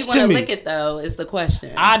 then it Are you gets to gonna me. lick it though? Is the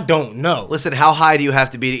question. I don't know. Listen, how high do you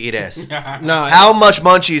have to be to eat ass? Nah. How much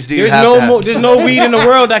munchies do you There's have no to have? more. There's no weed in the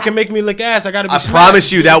world that can make me lick ass. I gotta be. I smacked.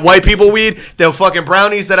 promise you, that white people weed, the fucking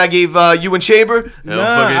brownies that I gave you and Chamber, Nah,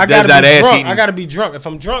 fucking, I gotta that be ass drunk. eating. I gotta be drunk. If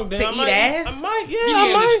I'm drunk, then To I eat might. ass? I might. Yeah, You I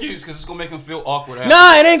need an might. excuse because it's gonna make him feel awkward. After.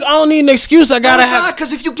 Nah, it ain't. I don't need an excuse. I No, gotta it's have. not,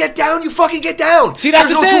 because if you get down, you fucking get down. See, that's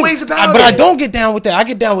There's the no thing. two ways about it. But I don't get down with that. I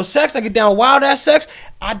get down with sex. I get down with wild ass sex.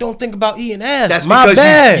 I don't think about eating ass. That's my because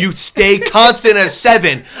bad. you stay constant at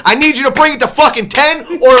 7. I need you to bring it to fucking 10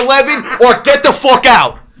 or 11 or get the fuck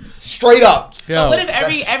out. Straight up. Yo. What if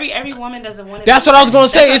every woman doesn't want it? That's what I was gonna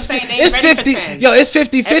say. That's It's what I'm saying. They it's ain't ready for 50. 10. Yo, it's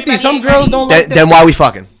 50-50. Everybody Some ain't girls ready. don't like that. Then why we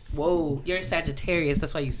fucking? Whoa, you're a Sagittarius.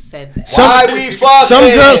 That's why you said that. Some- Why we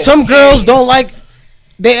fucking? Some girls don't like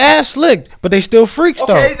they ass licked, but they still freaks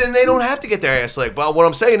though. Okay, then they don't have to get their ass licked. But what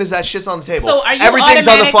I'm saying is that shit's on the table. So are you Everything's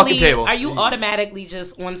on the fucking table. Are you automatically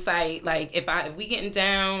just on site? Like if we getting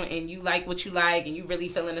down and you like what you like and you really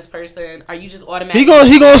feeling this person, are you just automatically?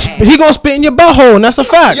 He gonna spit in your butthole, and that's a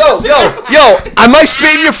fact. Yo, I might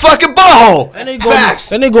spit in your fucking butthole. Facts.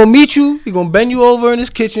 Then they gonna meet you. He gonna bend you over in his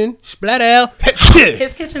kitchen, splat out.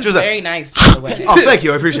 His kitchen's very nice, by the way. Oh, thank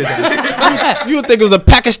you. I appreciate that. You would think it was a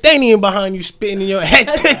Pakistani behind you spitting in your head.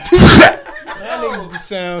 That nigga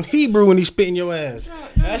sound Hebrew when he spit in your ass.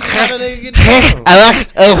 That's how they get down.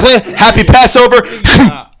 Happy Passover.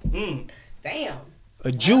 Damn.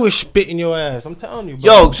 A Jewish spit in your ass. I'm telling you,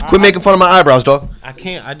 bro. Yo, quit making fun of my eyebrows, dog. I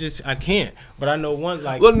can't. I can't. But I know one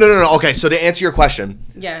like. Well, no. Okay, so to answer your question,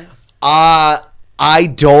 Yes.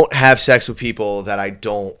 I don't have sex with people that I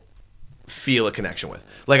don't feel a connection with.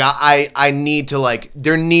 Like I need to like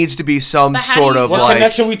there needs to be some sort of what like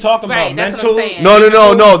connection we talking about? Right, that's mental? what I'm saying.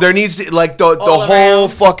 No. There needs to like the whole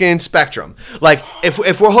fucking spectrum. Like if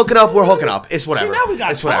we're hooking up, we're hooking up. It's whatever. See, now we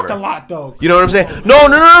got it's talk whatever. a lot though. You know what I'm saying?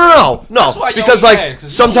 No. That's why Because y'all like mad,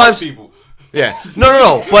 'cause sometimes you don't want people. yeah.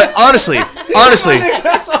 No. But honestly.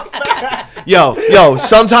 Yo,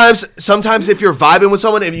 sometimes if you're vibing with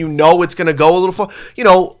someone and you know it's gonna go a little far, you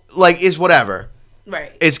know, like is whatever.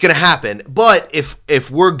 Right. It's gonna happen. But if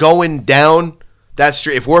we're going down that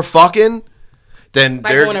street, if we're fucking, then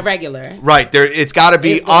Like they're on a regular. right there. It's got to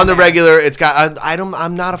be It's going on the down. regular. It's got.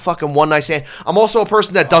 I'm not a fucking one night stand. I'm also a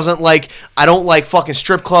person that doesn't like. I don't like fucking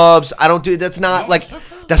strip clubs. I don't do. That's not like.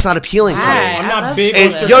 That's not appealing to me. Right. I'm I not love big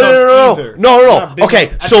strip on clubs. strip No. clubs either. I'm not big Okay,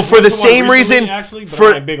 on- I so just for went the to one same recently, reason, actually, but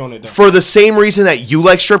I ain't big on it, though. for the same reason that you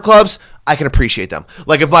like strip clubs, I can appreciate them.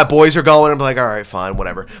 Like if my boys are going, I'm like, all right, fine,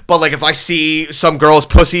 whatever. But like if I see some girl's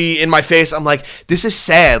pussy in my face, I'm like, this is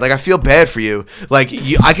sad. Like I feel bad for you. Like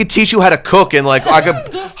I could teach you how to cook and like I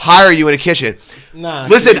could hire you in a kitchen. Nah.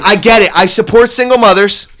 Listen, I get it. I support single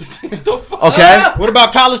mothers. Okay. What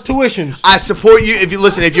about college tuitions? I support you if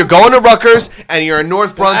you're going to Rutgers and you're in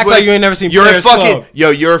North Brunswick. act like you ain't never seen You're in Players fucking Club.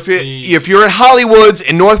 if you're in Hollywoods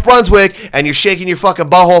in North Brunswick and you're shaking your fucking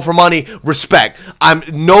butthole for money, respect. I'm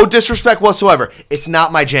no disrespect whatsoever. It's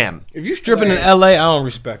not my jam. If you stripping in LA, I don't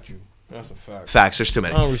respect you. That's a fact. Facts. There's too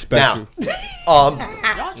many. I don't respect you. you.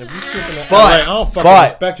 If you stripping in But- LA, I don't fucking but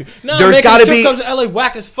respect you. No, there's making gotta strip be- clubs in LA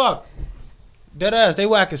whack as fuck. Dead ass, they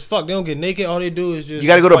whack as fuck. They don't get naked. All they do is just. You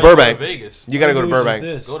gotta go to Why you Burbank. Go to Vegas. You gotta go to All they do is Burbank.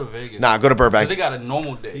 just this. Go to Vegas. Nah, go to Burbank. 'Cause they got a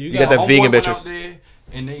normal day. You got that My vegan homeboy went bitches. out there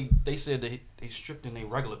and they said they stripped in their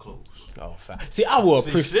regular clothes. Oh, fact. See, I will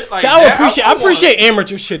See, appreciate. shit like See, I that, appreciate. I I wanna- appreciate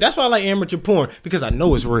amateur shit. That's why I like amateur porn because I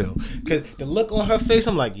know it's real. Because the look on her face,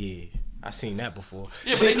 I'm like, yeah, I seen that before.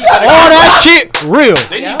 Yeah, but they need better All that shit real.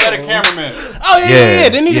 They need better cameramen. Oh yeah.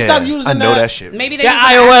 They need to stop using I know that shit. Maybe they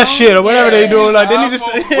that use an iOS iPhone. shit or whatever they Yeah. doing. Like they need to.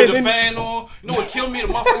 iPhone They with the need- fan on. You know what killed me? The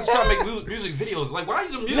motherfuckers trying to make music videos. Like, why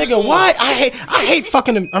is your music Nigga, on? why? I hate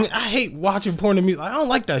fucking. I mean, I hate watching porn and music. I don't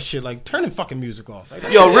like that shit. Like, turn the fucking music off.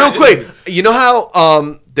 Like, Yo, real quick. You know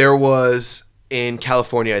how there was in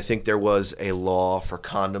California, I think there was a law for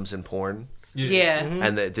condoms in porn. Yeah.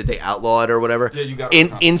 And did they outlaw it or whatever? Yeah, you got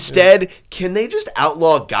it. Instead, can they just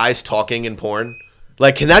outlaw guys talking in porn?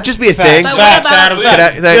 Like, can that just be a Facts, thing? But facts, what about- Adam. Can I-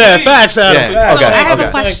 Facts. thank- Yeah, facts, Adam. Yeah, Facts. okay, So I have okay.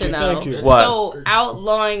 a question Thank you, though. thank you. What? So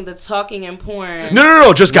outlawing the talking in porn.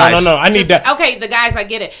 No, just guys. No, I need that. Okay, the guys, I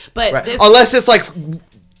get it, but Right. this. Unless it's like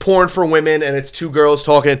porn for women and it's two girls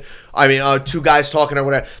talking. I mean, two guys talking or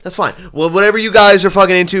whatever. That's fine. Well, whatever you guys are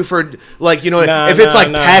fucking into for, like, you know, if it's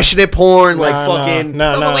like passionate porn, like fucking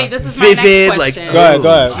So, but wait, this is my vivid, next like. question.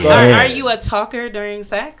 Go ahead. Are you a talker during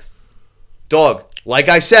sex? Dog. Like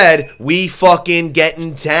I said, we fucking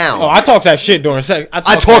getting down. Oh, I talk that shit during sex. I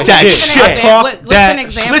talk that shit. I talk What's an that.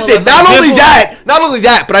 example? Listen, of not that? only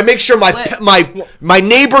that, but I make sure What? my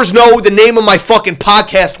neighbors know the name of my fucking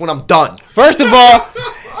podcast when I'm done. First of all,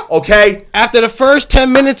 Okay? after the first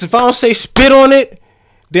 10 minutes, if I don't say spit on it,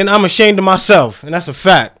 then I'm ashamed of myself, and that's a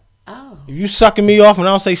fact. Oh, If you sucking me off and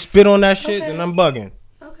I don't say spit on that shit, Okay. then I'm bugging.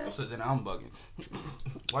 okay. I said, then I'm bugging.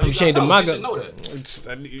 Why I'm you ashamed gotta of tell my her? She should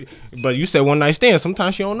know that. But you said one night stand.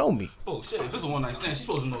 Sometimes she don't know me. Oh shit! If it's a one night stand, she's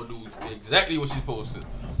supposed to know do exactly what she's supposed to.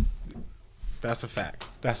 That's a fact.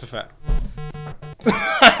 That's a fact.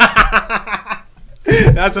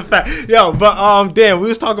 That's a fact. Yo, but damn, we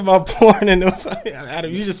was talking about porn and it was like,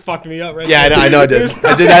 Adam, you just fucked me up right Yeah, there. I know I did.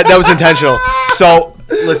 I did that. That was intentional. So,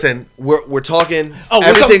 listen, we're talking. Oh, we're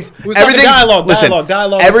everything's talking dialogue, listen,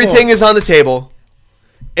 dialogue, everything porn. is on the table.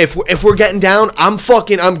 If we're getting down, I'm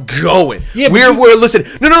going. Yeah, but we're listen.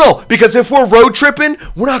 No. Because if we're road tripping,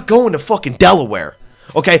 we're not going to fucking Delaware.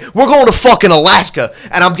 Okay, we're going to fucking Alaska,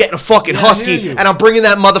 and I'm getting a fucking husky, you. and I'm bringing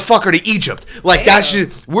that motherfucker to Egypt. Like that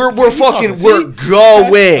shit. We're fucking talking? we're See?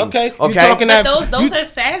 going. Okay. You Okay. talking But that? those you- are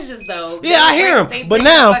Sages though. Yeah, I hear They him. But bring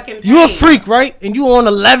now fucking you a pain. freak, right? And you on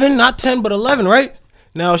 11, not 10, but 11, right?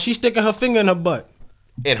 Now she's sticking her finger in her butt.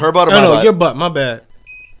 In her butt or No, my no, butt? your butt. My bad.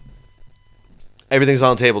 Everything's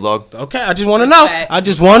on the table, dog. Okay, I just want to know. Respect. I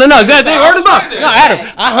just want to know. That's word of mouth. Respect. No, Adam,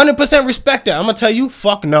 I 100% respect that. I'm gonna tell you,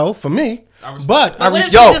 fuck no for me. But I But what if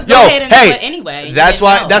respect. you Yo, just go yo, ahead and do hey, it anyway? that's You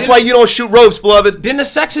why. didn't That's know. why you don't shoot ropes, beloved. Then the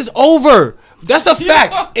sex is over. That's a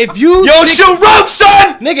fact. If you You don't shoot ropes,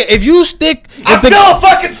 son. nigga, if you stick, I if, fill a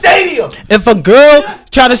fucking stadium. if a girl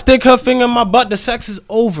try to stick her finger in my butt, the sex is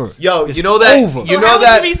over. Yo, It's you know that? over. You So know how would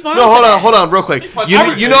that? you respond No, to hold on, that? hold on, real quick. punch You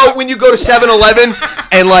everything. know when you go to 7-Eleven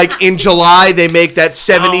and like in July they make that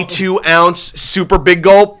 72-ounce super big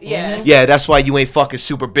gulp? Yeah. Yeah, that's why you ain't fucking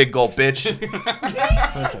super big gulp, bitch.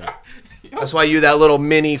 That's why you that little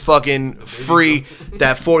mini fucking free,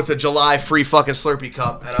 that 4th of July free fucking Slurpee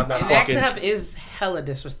cup, and I'm not And that fucking. cup is hella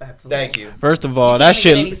disrespectful. Thank you. First of all, You that can't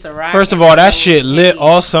even shit. any Ciroc, First of all, that no shit lit any-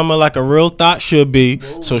 all summer like a real thought should be.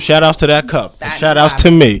 So shout outs to that cup. Thought Shout and outs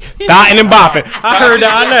to me. Thotting and bopping. I heard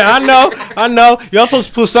that. I know. Y'all supposed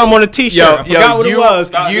to put something on a t-shirt. Yo, I forgot what it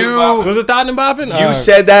was. you Was it thotting and bopping? you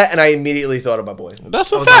said that, and I immediately thought of my boy.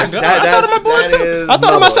 That's a was fact. like, I thought of my boy that too. is I thought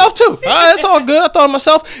my of myself boy. too. That's all good. I thought of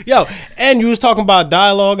myself. Yo, and you was talking about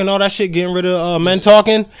dialogue and all that shit, getting rid of men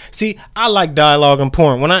talking. See, I like dialogue in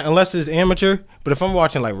porn. Unless it's amateur. But if I'm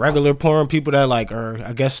watching like regular porn, people that like are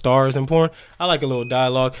I guess stars in porn, I like a little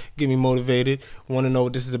dialogue, get me motivated. Want to know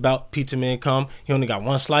what this is about? Pizza man come. He only got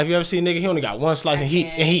one slice. You ever see a nigga? He only got one slice and he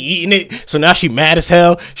eating it. So now she mad as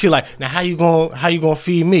hell. She like, now how you gonna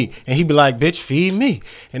feed me? And he be like, bitch, feed me.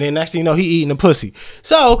 And then next thing you know, he eating the pussy.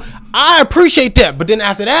 So I appreciate that. But then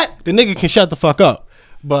after that, the nigga can shut the fuck up.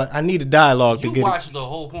 But I need a dialogue to You get it. watch the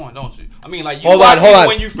whole porn, don't you? I mean, like you Hold watch on. it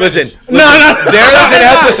when you finish. Listen. No. There is an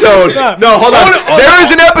episode. No, hold on. There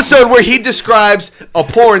is an episode where he describes a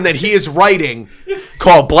porn that he is writing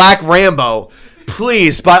called Black Rambo.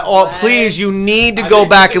 Please, please, you need to go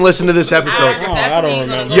back and listen to this episode. I don't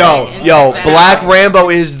remember. Yo, Black Rambo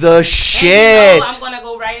is the shit. I'm gonna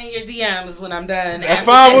go right in your DMs when I'm done. That's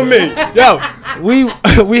fine with me.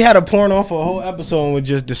 Yo, we had a porn on for a whole episode and we're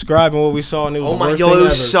just describing what we saw and it was Oh the my, worst yo, thing it ever.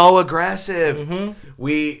 was so aggressive.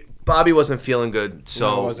 Bobby wasn't feeling good, No,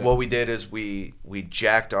 so it wasn't. what we did is we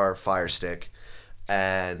jacked our Fire Stick.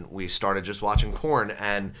 And we started just watching porn,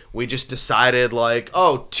 and we just decided like,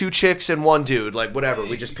 oh, 2 chicks and 1 dude, like whatever.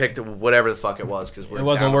 We just picked whatever the fuck it was because we're It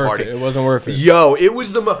wasn't down to worth party. it. It wasn't worth it. Yo, it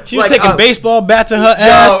was the most. She was taking baseball bats in her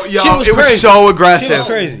ass. Yo, She was it was crazy. so She aggressive. was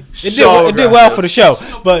crazy. It did well aggressive. for the show,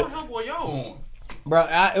 but How boy y'all on? bro,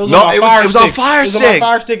 it was No, on my it was- fire it was on stick. Fire It was on my Stick.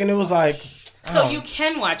 Fire Stick, and it was like. So you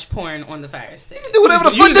can watch porn on the Fire Stick. Do whatever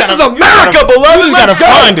the You fuck. just This is gotta- America, beloved. You just Let's gotta go.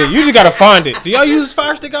 find it. You just gotta find it. Do y'all use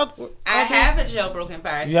Fire Stick out? I have a jailbroken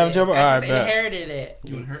Fire Stick. You have a jailbroken? I Alright, just bet. inherited it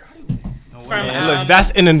You and her? How do you? No way. from. Man, look,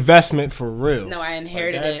 that's an investment for real. No, I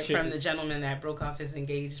inherited that it shit from is- the gentleman that broke off his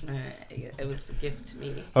engagement. It was a gift to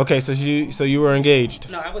me. Okay, so you were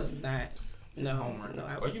engaged. No, I was not. No,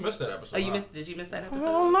 I Oh, was. you missed that episode. Oh, you missed? Did you miss that episode?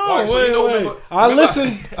 Oh no! Alright, so you know, remember- I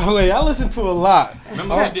listened. I listened to a lot.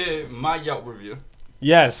 Remember I did my Yelp review?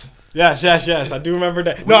 Yes. I do remember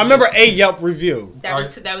that. No, I remember a Yelp review. That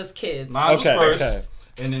was kids. Mine Okay, was first,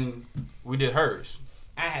 okay. and then we did hers.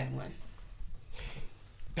 I had one.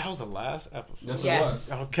 That was the last episode. That's Yes.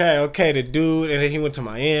 what it was. Okay, the dude, and then he went to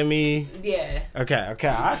Miami. Yeah. Okay.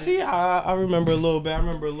 I see. I remember a little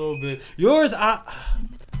bit. Yours, I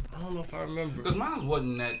don't know if I remember. Because mine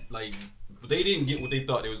wasn't that, like, they didn't get what they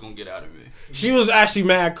thought they was going to get out of me. She was actually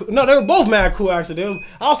mad cool. No, they were both mad cool, actually.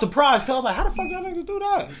 I was surprised. I was like, how the fuck y'all niggas do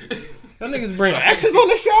that? Y'all niggas bring exes on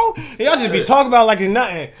the show? Y'all just be talking about it like it's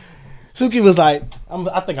nothing. Suki was like,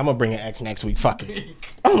 I think I'm going to bring an ex next week. Fuck it.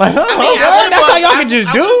 I'm like, huh? That's how y'all can just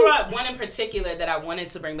I do? brought one in particular that I wanted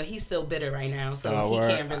to bring, but he's still bitter right now, so he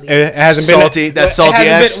can't really. It hasn't Salty, been that salty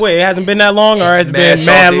ex? It hasn't been that long, or it's been Mad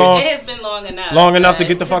mad salty. long? It has been long enough. Long enough to but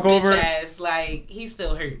get the fuck his over bitch it? ass, like, he's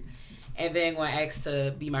still hurt. And then going to ask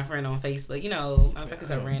to be my friend on Facebook. You know,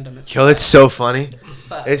 motherfuckers are random as Yo, fuck. it's so funny.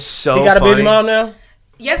 Fuck. It's so He got a funny. baby mom now?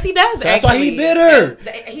 Yes, he does. So that's why he actually. bitter.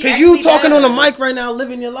 He Because you actually talking on the does. mic right now,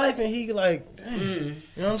 living your life, and he like, dang. You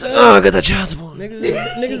know what I'm saying? Oh, I got that child support. Niggas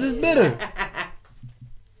is bitter.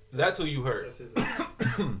 That's who you heard.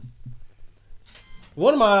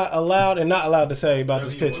 What am I allowed and not allowed to say about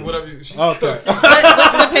this picture? Whatever you, she's Okay. What's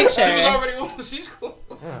the She was picture? already on. She's cool.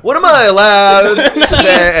 What am I allowed to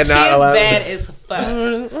say and She not is allowed? bad as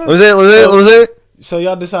fuck. What was it? So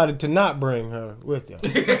y'all decided to not bring her with you.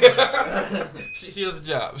 She has a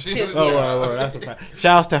job. Oh, well, that's a fact.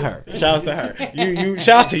 Shouts to her. Shouts to her. You.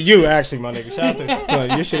 Shouts to you, actually, my nigga. Shout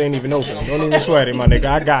to your shit ain't even open. Don't even sweat it, my nigga.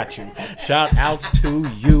 I got you. Shout outs to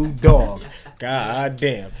you, dog. God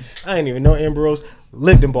damn. I ain't even know Ambrose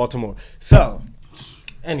lived in Baltimore. So,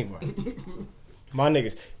 anyway. My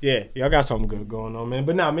niggas, yeah, y'all got something good going on, man.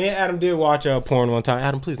 But nah, me and Adam did watch porn one time.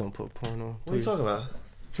 Adam, please don't put porn on. Please. What are you talking about?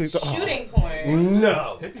 Please don't. Shooting porn.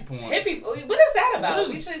 No. Hippie porn. Hippie. What is that about?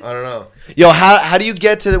 We should. I don't know. Yo, how do you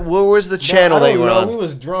get to where was the channel that you were on? We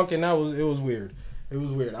was drunk and it was weird. It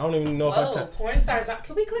was weird. I don't even know if I porn stars.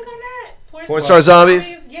 Can we click on that? Porn star zombies?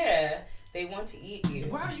 Yeah, they want to eat you.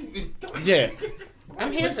 Why are you? Yeah.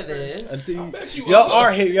 I'm here for this. Y'all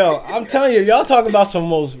are here, yo. I'm telling you, y'all talking about some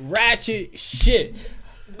most ratchet shit.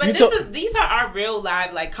 But these are our real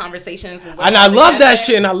live like conversations. And I love that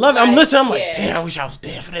shit, and I love it. I'm listening. I'm like, damn, I wish I was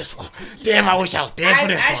there for this one. Damn, I wish I was there for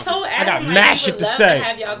this one. I got mad shit to say.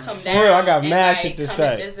 Have y'all come down? For real, I got mad shit to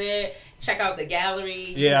say. Visit, check out the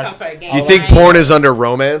gallery. Yeah. Come for a game Do you think porn is under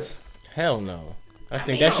romance? Hell no. I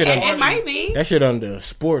think that shit. It might be. That shit under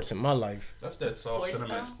sports in my life. That's that soft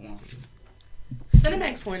Cinemax porn.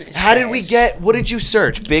 Cinemax porn is How did we get? What did you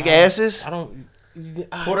search? Big asses? I don't.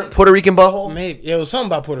 Puerto Rican butthole? Maybe it was something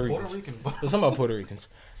about Puerto Ricans. It was something about Puerto Ricans.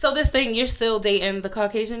 So this thing, you're still dating the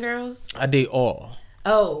Caucasian girls? I date all.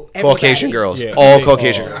 Oh, everybody. Caucasian girls. Yeah, all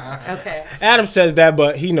Caucasian girls. Okay. Adam says that,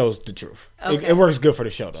 but he knows the truth. Okay. It works good for the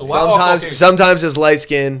show, though. Sometimes it's light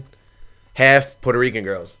skinned, half Puerto Rican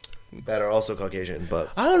girls that are also Caucasian.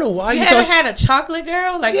 But I don't know why you haven't had a chocolate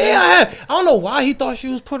girl. Like yeah, I have. I don't know why he thought she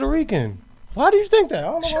was Puerto Rican. Why do you think that? I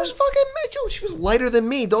don't know. She was fucking she was lighter than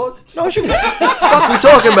me, dog. No, she was. Fuck we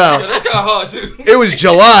talking about? Yeah, that's kind of hard too. It was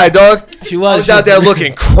July, dog. She was. I was out there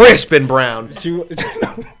looking crisp and brown. She was.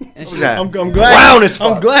 I'm glad. Brown as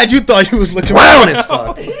fuck. I'm glad you thought you was looking brown as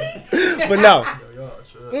fuck. But no.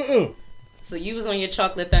 So you was on your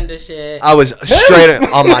chocolate thunder shit. I was straight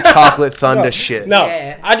on my chocolate thunder shit. No,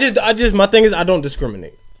 Yeah. I just my thing is I don't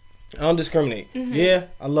discriminate. Yeah,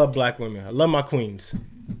 I love black women. I love my queens.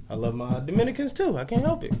 I love my Dominicans too. I can't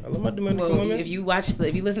help it. I love my Dominican women. If you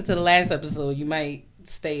listen to the last episode, you might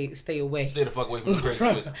stay away. Stay the fuck away from the crazy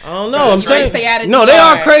shit. I don't know. I'm saying stay out of no. DR. They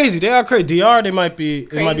are crazy. They are crazy. DR, it might be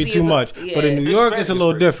too much. Yeah. But in New York, it's a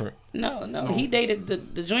little different. No. He dated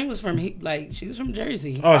the joint was from she was from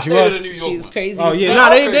Jersey. Oh, she dated was. a New York She was one. crazy. Oh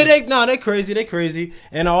yeah, they crazy. They crazy.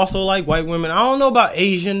 And I also like white women. I don't know about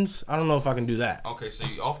Asians. I don't know if I can do that. Okay, so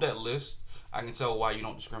you, off that list, I can tell why you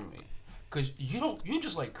don't discriminate. Cause you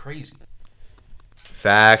just like crazy.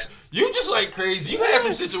 Facts. You just like crazy. You've had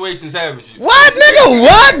some situations, haven't you? What, nigga?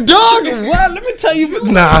 What, dog? What? Let me tell you.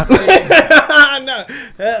 Nah. Nah.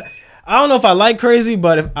 I don't know if I like crazy,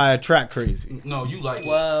 but if I attract crazy. No, you like it.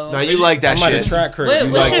 Whoa. No, you like that I might shit. attract crazy.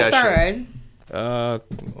 What's like your that sign?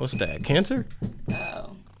 What's that? Cancer?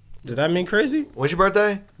 Oh. Does that mean crazy? What's your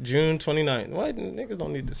birthday? June 29th. What? Niggas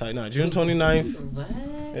don't need to say no. June 29th. What?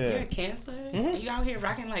 Yeah. You're a Cancer? You out here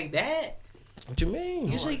rocking like that? What you mean?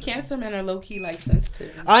 Usually Cancer men are low key like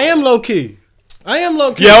sensitive. I am low key.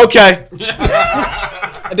 Yeah, okay.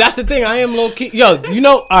 That's the thing. I am low key. Yo,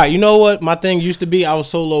 all right. You know what? My thing used to be I was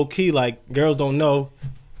so low key. Like girls don't know.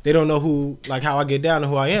 They don't know who, like how I get down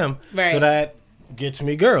and who I am. Right. So that gets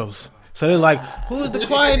me girls. So they're like, who's the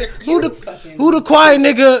quiet? Who the quiet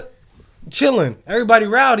nigga? Chilling. Everybody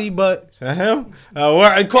rowdy, but him.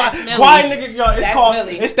 Quiet nigga. Yo, it's That's called.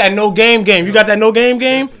 Millie. It's that no game game. You got that no game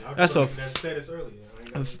game? That's a. That status earlier.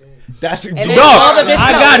 That's then dog. all the bitches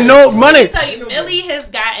I know. got no money. Let me tell you, Millie has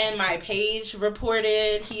gotten my page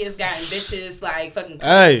reported. He has gotten bitches like fucking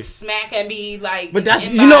smack at me like. But that's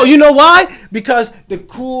inbox. you know why? Because the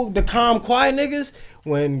calm, quiet niggas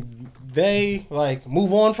when they like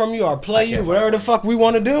move on from you or play you, whatever the fuck we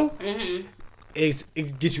want to do,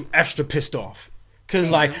 it gets you extra pissed off. Cause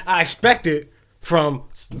like I expect it from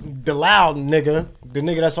the loud nigga, the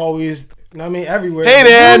nigga that's always, you know what I mean, everywhere. Hey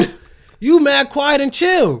man, you mad quiet and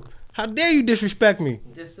chill. How dare you disrespect me?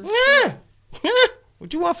 This is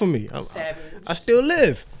What you want from me? savage. I still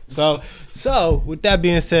live. So with that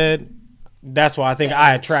being said, that's why I think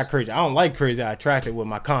I attract crazy. I don't like crazy. I attract it with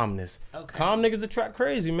my calmness. Okay. Calm niggas attract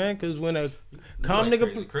crazy, man. Because when a calm like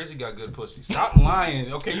nigga, crazy got good pussy. Stop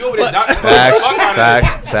lying. Okay, you over there. Facts.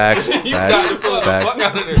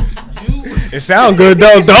 it sound good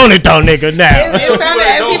though, don't it, though, nigga? Now. It sounded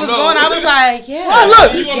as he was going. I was like, yeah. Oh,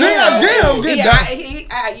 look, see, I'm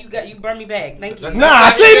good. You brought me back. Thank you. Nah,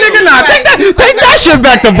 see, nigga, nah, take that shit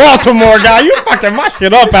back to Baltimore, guy. You fucking my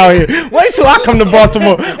shit up out here. Wait till I come to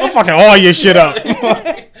Baltimore. I'm fucking all your shit up.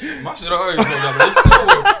 My shit always goes up. It still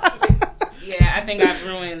works. Yeah, I think I I've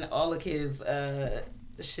ruined all the kids'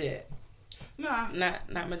 shit. Nah,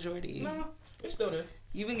 Not majority. nah, it's still there.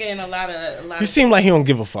 You've been getting a lot He of seemed like he don't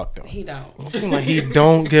give a fuck though. he don't. He seemed like he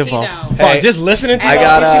don't give He a don't. fuck. Hey, Just listening to I him,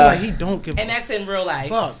 got, it seemed like he don't give And a that's in real life.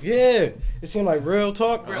 fuck. Yeah, it seemed like real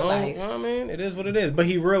talk. Real life. I mean, it is what it is. But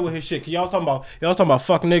he real with his shit. Y'all was talking about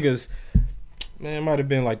fuck niggas. Man, it might have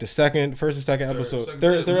been like the first or second episode,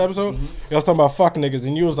 third episode. Y'all was talking about fuck niggas,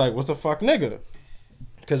 and you was like, "What's a fuck nigga?"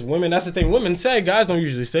 Because women, that's the thing. Women say, guys don't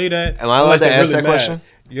usually say that. Am I allowed unless to they're ask that mad. question?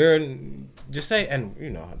 You're just say, and you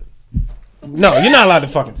know how to. No, you're not allowed to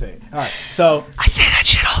fucking say it. All right, so I say that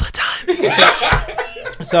shit all the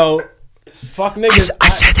time. so fuck niggas. I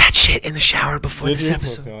said that shit in the shower before Did this you?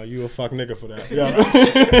 episode. Oh, you a fuck nigga for that.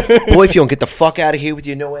 Yeah. Boy, if you don't get the fuck out of here with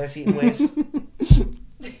your no ass eating ways.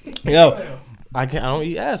 Yo, I don't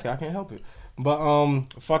eat ass. I can't help it. But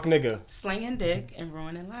fuck nigga. Slinging dick and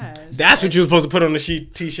ruining lives. That's what you were supposed to put on the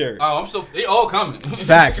t-shirt. Oh, they all coming.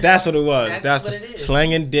 Facts. That's what it was. That's what it is.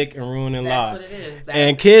 Slanging dick and ruining That's lives. what it is.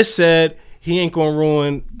 And Kiss said he ain't gonna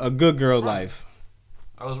ruin a good girl's life.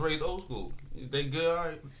 I was raised old school. They good, all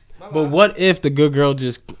right. Bye-bye. But what if the good girl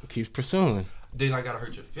just keeps pursuing? Then I gotta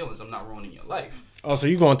hurt your feelings. I'm not ruining your life. Oh, so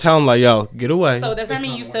you gonna tell him like, yo, get away? So does that It's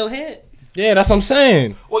mean not you like- still hit? Yeah, that's what I'm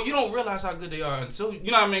saying. Well, you don't realize how good they are until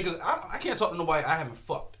you know what I mean. Because I can't talk to nobody I haven't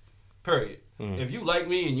fucked. Period. If you like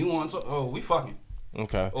me and you want to, we fucking.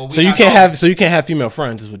 Okay. Or we So you not can't talking. have female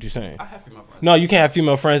friends, is what you're saying? I have female friends. No, you can't have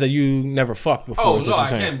female friends that you never fucked before. Oh is no, what I you're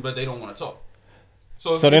saying. can, but they don't want to talk.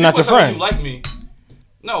 So if they're you not your want somebody friend? You like me?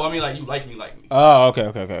 No, I mean like you like me. Oh, okay.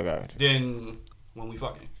 Got you. Then when we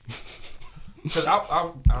fucking. Because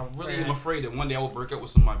I really am afraid that one day I will break up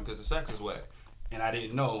with somebody because the sex is wet, and I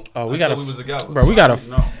didn't know. Oh, we until gotta- we was together. bro, we So I gotta-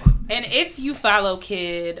 didn't know. And if you follow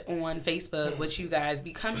Kid on Facebook, which you guys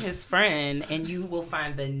become his friend, and you will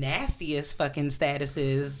find the nastiest fucking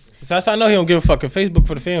statuses. So that's how I know he don't give a fuck. Facebook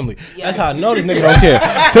for the family. Yes. That's how I know this nigga don't care.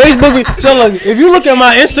 Facebook. So look, if you look at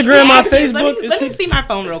my Instagram, my Nastiest- Facebook, Let me see my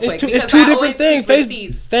phone real quick. it's two because I different always things. keep Facebook.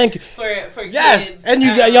 receipts Thank you. for Yes, kids. and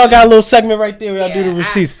y'all got a little segment right there where y'all do the Yeah,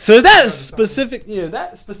 receipts. So is that specific? Yeah,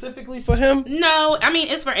 that specifically for him? No, I mean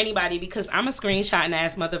it's for anybody because I'm a screenshotting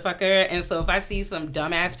ass motherfucker, and so if I see some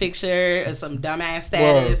dumbass picture or some dumbass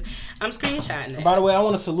status, I'm screenshotting it. By the way, I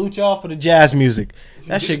want to salute y'all for the jazz music.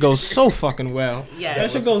 That shit goes so fucking well. Yes.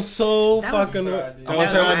 That shit goes so That was fucking well. her That was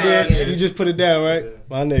her idea. idea. That was her You just put it down, right?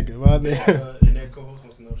 My nigga. And that co-host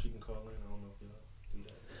wants to know if she can call in. I don't know if y'all do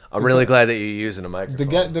that. I'm really glad that you're using a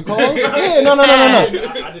microphone. The calls? Yeah, no. I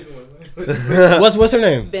didn't want What's her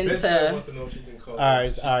name? Benta. wants to know if she can call All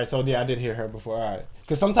right. So yeah, I did hear her before. All right.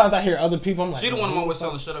 Because sometimes I hear other people. I'm like, She the one I'm always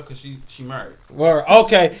telling shut up because she married. Word.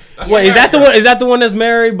 Okay. That's Wait, is my that the girl. one? Is that the one that's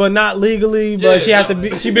married but not legally? But Yeah, she has to no.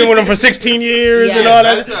 be. She been with him for 16 years Yes, and all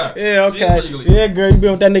that. that's her. Yeah. She's Okay. legally- Yeah, girl, you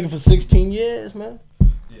been with that nigga for 16 years, man.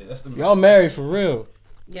 Yeah, that's the Y'all married for real.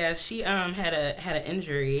 Yeah, she had an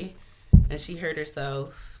injury, and she hurt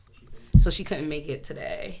herself, so she couldn't make it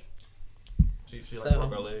today. She So- like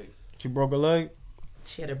broke her leg. She broke her leg.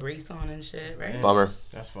 She had a brace on and shit, right? Bummer.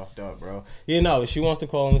 That's fucked up, bro. Yeah, no, if she wants to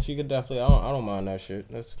call in, she could definitely. I don't mind that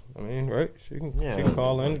shit. That's. I mean, right? She can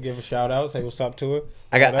call in, give a shout out, say what's up to her.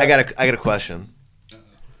 I got a question.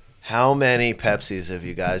 How many Pepsis have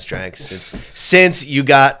you guys drank since you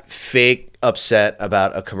got fake upset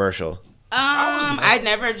about a commercial? I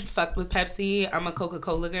never fucked with Pepsi. I'm a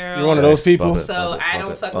Coca-Cola girl. You're one of those people. Bump it, So bump it, I bump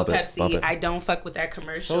don't it, fuck bump with it, bump Pepsi. it. I don't fuck with that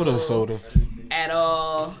commercial. Soda. At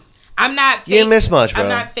all. I'm not fake. You didn't miss much, bro. I'm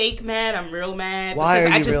not fake mad. I'm real mad. Why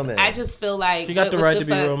because are you real mad? I just feel like She got the right to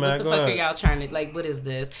be real mad. What the Go fuck are ahead. y'all trying to like? What is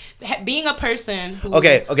this? Being a person who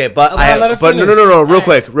Okay, but Okay, let her but no, finish. real Alright,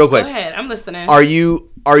 quick. Go ahead. I'm listening. Are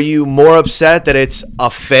you more upset that it's a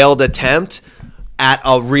failed attempt at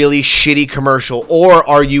a really shitty commercial, or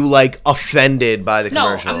are you like offended by the No,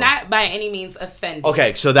 commercial? I'm not by any means offended.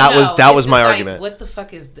 Okay, so that No, was it's my just like, argument. What the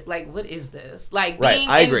fuck is what is this? Like Right, being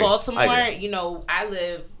I in agree. Baltimore, I agree. you know, I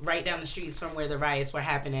live right down the streets from where the riots were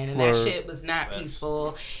happening, and Word. that shit was not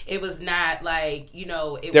peaceful. It was not like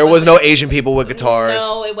There was no Asian people with guitars.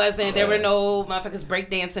 No, it wasn't. There were no motherfuckers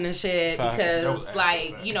breakdancing and shit Fact. because,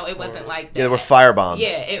 like, it wasn't like that. Yeah, there were firebombs.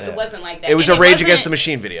 Yeah, it wasn't like that. It was And a Rage wasn't- Against the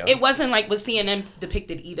Machine video. It wasn't like what CNN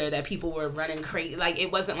depicted either, that people were running crazy. Like,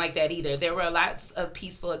 it wasn't like that either. There were lots of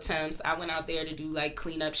peaceful attempts. I went out there to do, like,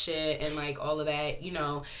 cleanup shit and, like, all of that,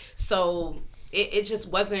 So it just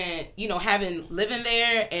wasn't, living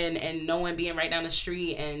there and no one being right down the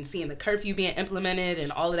street and seeing the curfew being implemented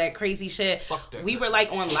and all of that crazy shit. We were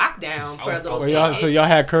like on lockdown for a little bit. So y'all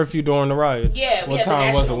had curfew during the riots? Yeah, we what had the time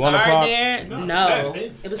was it? National 1 Guard o'clock? there. No,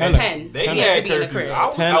 it was 10. 10. They We had had to be in the curfew. crib. I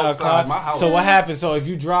was 10 outside my o'clock. house. So what happens? So if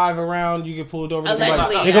you drive around, you get pulled over.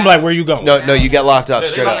 Allegedly, they're gonna be like, where you going? No, you get locked up They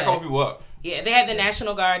straight got up. to call people up. Yeah, they had the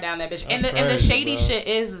National Guard down that bitch. And the crazy, shady bro. shit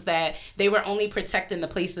is that they were only protecting the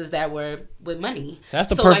places that were with money. That's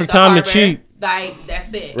the So, perfect the time to harbor, cheat. Like,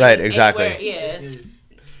 that's it. Right, exactly.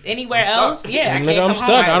 Anywhere I'm else? stuck. Yeah, I can't Nigga, I'm come stuck.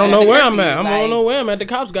 home I right don't now. know where I'm at. I Like, don't know where I'm at. The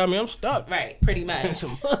cops got me. I'm stuck. Right, pretty much.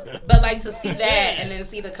 But like to see that and then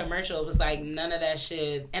see the commercial, it was like none of that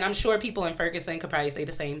shit. And I'm sure people in Ferguson could probably say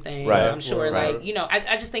the same thing. Right. I'm sure, Right. like,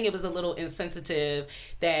 I just think it was a little insensitive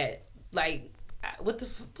that, like, what the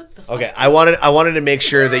fuck? Okay, I wanted to make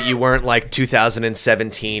sure that you weren't like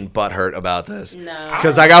 2017 butthurt about this. No.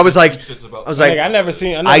 Because like I was like, Nigga, I never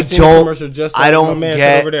seen I the don't- commercial. Just I like don't my man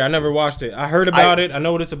get- said over there. I never watched it. I heard about it. I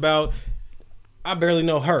know what it's about. I barely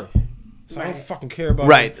know her, so I don't fucking care about.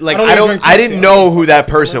 right, it. like even drink I that didn't shit. know who that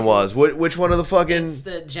person was. Which one of the fucking? It's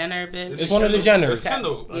the Jenner bitch. It's one of the Jenners. It's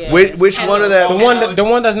Kendall. Yeah. Which one of that? The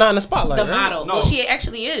one that's not in the spotlight. The right? model. No. Well, she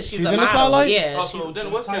actually is. She's She's a in the model. spotlight? Yeah. Oh, so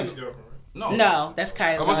then what's Kendall? No, that's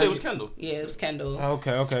Kylie. I was gonna say it was Kendall. Yeah, it was Kendall.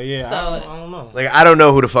 Okay, yeah. So- I don't know. Like I don't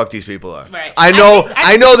know who the fuck these people are. Right. I know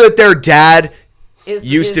I I know that their dad Is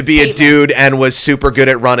used to be a Caitlyn. dude and was super good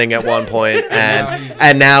at running at one point,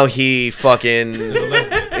 and now he fucking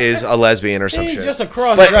is a lesbian or some He's shit. just a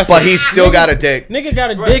cross-dresser. But he's still got a dick. Nigga got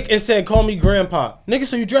a dick and said, "Call me grandpa." Nigga,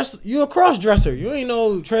 so you a cross dresser. You ain't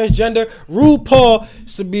no transgender. RuPaul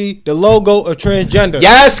should be the logo of transgender.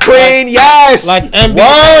 Yes, queen. Yes. Like MB.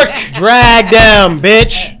 Work. Drag them,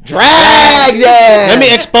 bitch. Drag them. Let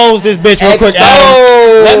me expose this bitch real quick.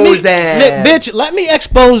 Expose them. Bitch, let me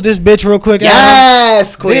expose this bitch real quick. Adam.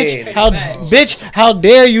 Yes, queen. Bitch, how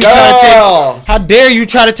dare you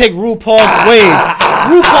try to take RuPaul's wave?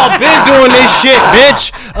 RuPaul been doing this shit,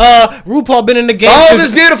 bitch. RuPaul been in the game Oh, since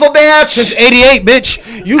this beautiful bitch. 88,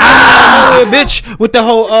 bitch. You bitch, with the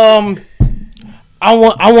whole I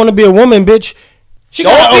want to be a woman, bitch. She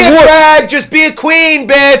Don't got be an a award. drag, just be a queen,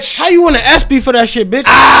 bitch. How you want an ESPY for that shit, bitch?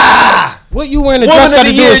 What you wearing a Woman dress of got the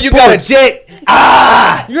to do year, with you got a sports? dick.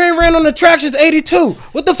 You ain't ran on the track since 82.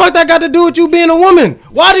 What the fuck that got to do with you being a woman?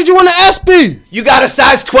 Why did you want an ESPY? You got a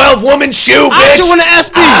size 12 woman shoe, I bitch. should want an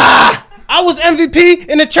ESPY. I was MVP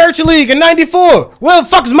in the church league in '94. Where the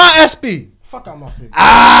fuck is my ESPY? Fuck out my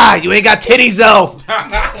face. You ain't got titties though.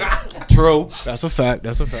 True. That's a fact.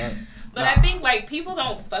 But I think like people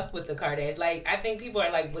don't fuck with the Kardashians. Like I think people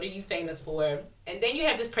are like, "What are you famous for?" And then you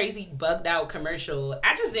have this crazy bugged out commercial.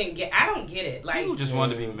 I don't get it. Like You just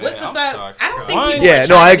wanted to be mad. what the I'm fuck? sorry. I don't think Why? people Yeah, are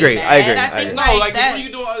no, trying I to be agree. mad. I agree. I I think agree. No, like that, what are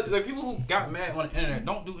you doing? Like people who got mad on the internet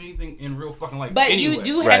don't do anything in real fucking life. but anyway. you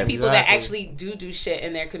do have Right, people that exactly. actually do shit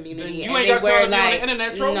in their community. You and ain't they got were time to be on like, the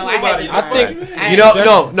internet trolling no, I had nobody. this I think- vibe. You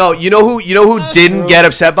know, you know who didn't true. get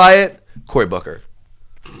upset by it? Cory Booker.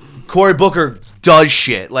 Cory Booker does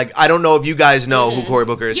shit. Like I don't know if you guys know who Cory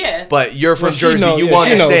Booker is, Yeah. but you're from Well, she Jersey, know- you yeah, she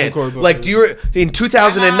knows who understand. Cory Booker Like, is. do you in My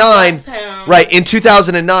 2009? mom loves him. Right in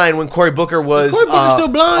 2009 when Cory Booker was Cory Booker still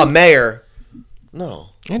blind? a mayor. No,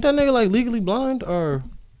 Ain't that nigga like legally blind or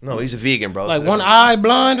no, he's a vegan, bro. like one eye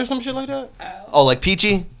blind or some shit like that? Oh, like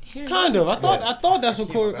Peachy. Kind of. I thought that's what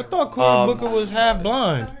Cory. I thought Cory Booker was half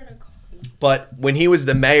blind. But when he was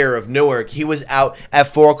the mayor of Newark, he was out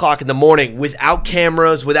at 4:00 in the morning without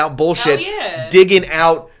cameras, without bullshit, Oh, yeah. digging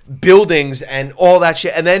out buildings and all that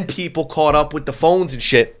shit. And then people caught up with the phones and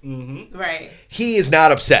shit. Right. He is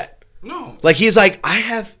not upset. No. Like he's like, I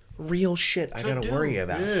have real shit I gotta worry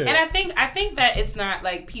about. And I think that it's not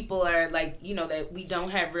like people are like, that we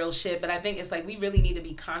don't have real shit, but I think it's like we really need to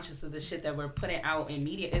be conscious of the shit that we're putting out in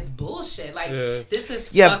media. It's bullshit. Like this is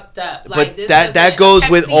fucked up. But Like, this that doesn't- goes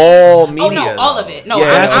with Pepsi- all Oh media. no, all of it. No,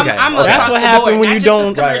 Yeah, I'm okay. I'm Okay. across That's what the happened board, when not you just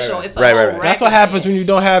don't- this commercial. It's a Right, whole right, right. rack That's what of happens shit. when you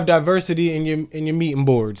don't have diversity in your meeting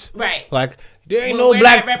boards. Right. Like there ain't Well, no we're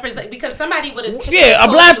black. not represent because somebody would have. Yeah, a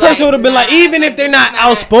black person would have been like, even if they're not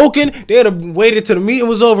outspoken, they'd have waited till the meeting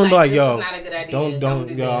was over and be like, this yo, is not a good idea. don't,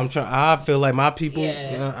 do yo, I'm this. trying. I feel like my people.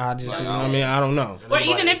 Yeah. I just, you know what I mean, I don't know. Or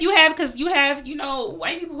even if you have, because you have,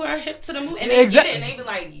 white people who are hip to the movement, and Yeah, they exact- get it, and they be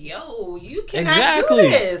like, yo, you cannot Exactly. do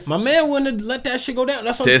this. My man wouldn't have let that shit go down.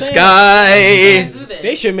 That's what This I'm saying. You guy. can't do this.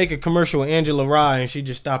 They should make a commercial with Angela Rye and she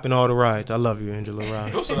just stopping all the riots. I love you, Angela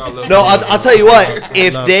Rye. No, I'll tell you what.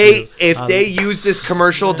 If love they you. use this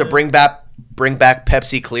commercial to bring back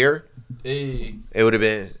Pepsi Clear, Hey. it would have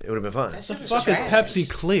been fun. That shit The was fuck is trash. Pepsi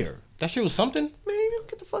Clear? That shit was something? Man,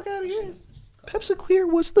 get the fuck out of here. Pepsi Clear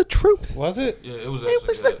was the truth. Was it? Yeah, it was. It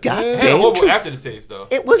was the It goddamn had a horrible truth. aftertaste though.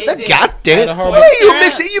 It was It the did. goddamn. Had a horrible- Hey, you Yeah.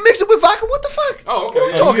 mix it. You mix it with vodka. What the fuck? Oh, okay. What are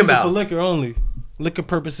we Oh, talking Use it about? for liquor only. Liquor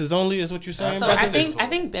purposes only is what you're saying. So about I this?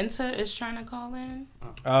 think Benta is trying to call in.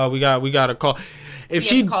 We got to call. If You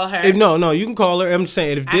she have to call her? If no, you can call her. I'm just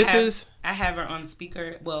saying if this is. I have her on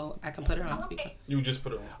speaker. Well, I can put her on speaker. You just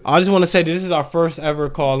put it on. I just want to say this is our first ever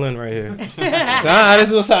call in right here. This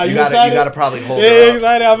is what's up. You excited? You gotta probably hold Yeah, her up.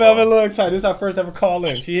 excited. I'm a little excited. This is our first ever call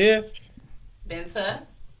in. She here? Benta.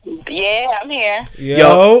 Yeah, I'm here.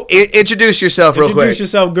 Yo, introduce yourself real Introduce quick.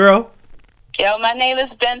 yourself, girl. Yo, my name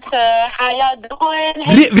is Benta. How y'all doing?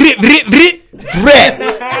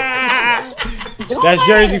 That's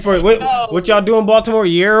Jersey for you. What y'all do in Baltimore?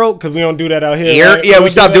 Euro? Because we don't do that out here. Here? right? Yeah, we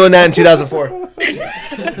stopped doing that in 2004.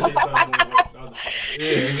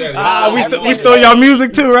 We stole y'all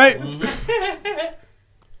music too, right?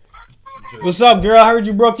 What's up, girl? I heard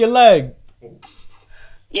you broke your leg.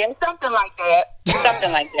 Yeah, something like that.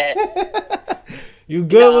 Something like that. You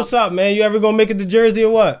good? No. What's up, man? You ever gonna make it to Jersey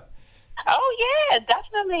or what? Oh yeah,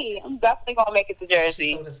 definitely. I'm definitely gonna make it to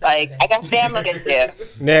Jersey. Like I got family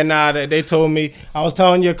there. They told me. I was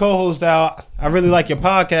telling your co-host out. I really like your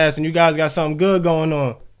podcast, and you guys got something good going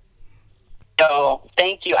on. Yo,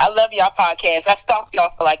 thank you. I love y'all podcast. I stalked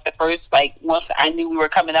y'all for like the first once I knew we were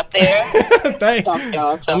coming up there. Thank. Stalked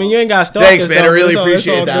y'all, so, I mean, you ain't got stalk. Thanks, man. I really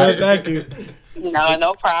appreciate that. Good. Thank you.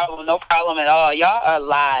 no problem at all. Y'all are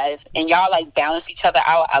live and y'all like balance each other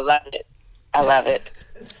out. I love it. I love it.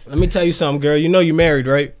 Let me tell you something, girl. You know you married,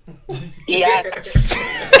 right? Yes.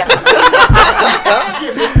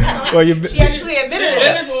 Well, you. She actually admitted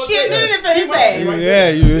it. She admitted it for his ass. Yeah,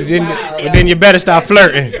 you didn't. Wow. But then you better stop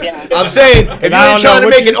flirting. Yeah. I'm saying, if you I ain't don't trying know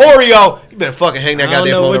to what make an Oreo, you better fucking hang that I don't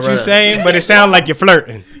goddamn know phone what you're around. saying, but it sounds like you're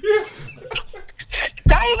flirting.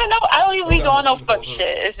 I don't even be doing no fuck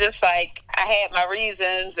shit. It's just like I had my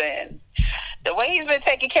reasons, and the way he's been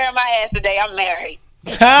taking care of my ass today, I'm married.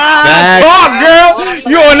 Talk, girl.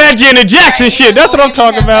 You on that Janet Jackson shit? That's what I'm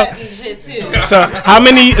talking about. So how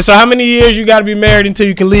many years you got to be married until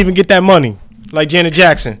you can leave and get that money, like Janet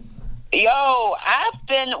Jackson? Yo, I've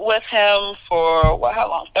been with him for how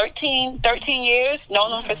long? 13 years.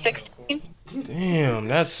 Known him for 16. Damn,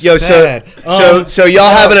 that's Yo, sad. so y'all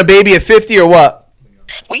having a baby at 50 or what?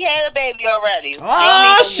 We had a baby already.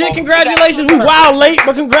 Oh shit! Congratulations. We wild late,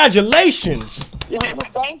 but congratulations.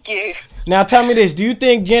 Thank you. Now tell me this: do you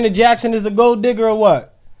think Janet Jackson is a gold digger or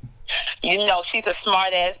what? You know, she's a smart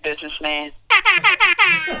ass businessman.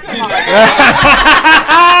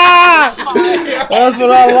 That's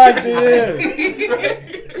what I like to hear.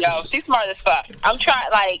 Yo, she's smart as fuck. I'm trying,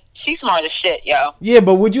 she's smart as shit, yo. Yeah,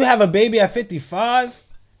 but would you have a baby at 55?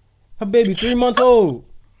 Her baby 3 months old.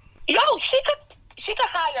 Yo, she could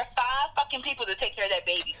hire 5 fucking people to take care of that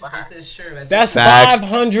baby for her. This is true. That's Facts.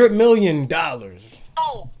 $500 million.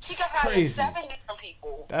 Oh, she could hire Crazy. 7 different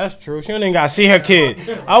people. That's true. She don't even got to see her kid.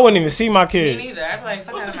 I wouldn't even see my Me kid. neither. I'd be like,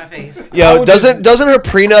 fuck out of my face. Yo, doesn't her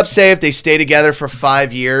prenup say if they stay together for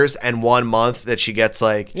 5 years and 1 month that she gets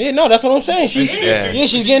like? Yeah, no, that's what I'm saying. She's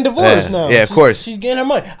getting divorced now. Yeah, of course. She's getting her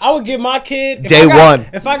money. I would give my kid Day one.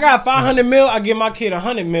 If I got 500 mil, I give my kid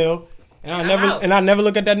 100 mil, and I never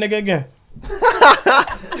look at that nigga again.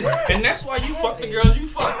 And that's why you fuck the girls you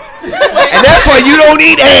fuck. And that's why you don't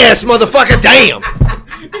eat ass, motherfucker. Damn.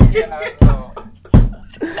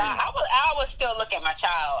 I would still look at my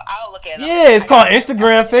child. I would look at Yeah, it's called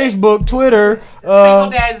Instagram, Facebook, Twitter. Single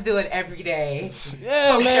dads do it every day.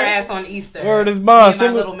 Yeah, Post your man. ass on Easter. Word is Me bond. and my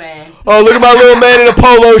Single- little man. Oh, look at my little man in a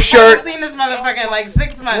polo I've shirt. seen this motherfucker in like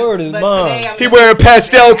 6 months. Word is but bond. today I'm He wearing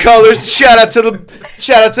pastel colors. Shout out to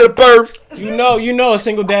the bird. You know, a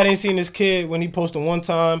single dad ain't seen his kid when he posted one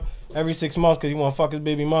time every 6 months because he want to fuck his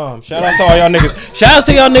baby mom. Shout out to all y'all niggas. Shout out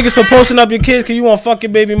to y'all niggas for posting up your kids because you want to fuck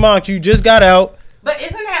your baby mom. 'Cause you just got out. But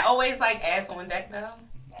isn't that always like ass on deck though?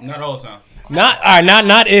 Not all the time.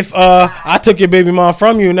 Not if I took your baby mom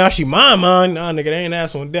from you. Now she mine. Nah, nigga, they ain't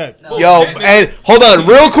ass on deck. Yo, and hold on,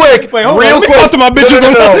 real quick. Wait, hold real on. Let me quick. talk to my bitches. No,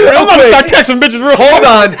 real I'm about to quick. start texting bitches real Hold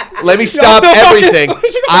quick. on. Let me stop still fucking- everything.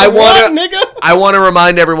 You I got want one, nigga? I want to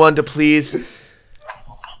remind everyone to please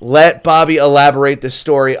let Bobby elaborate this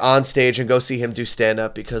story on stage and go see him do stand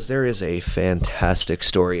up because there is a fantastic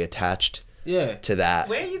story attached Yeah. to that.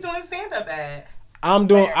 Where are you doing stand up at?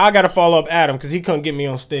 I gotta follow up Adam because he couldn't get me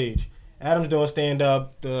on stage. Adam's doing stand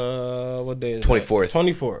up what day is 24th.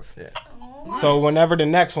 24th. Yeah. So whenever the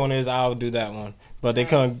next one is, I'll do that one. But they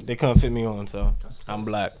couldn't fit me on, so I'm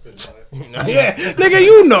black. Yeah, nigga,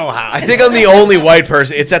 you know how. I think I'm the only white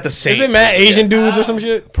person. It's at the same. Is it mad Asian dudes or some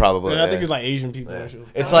shit? Probably. Yeah, I think yeah. it's like Asian people. And shit.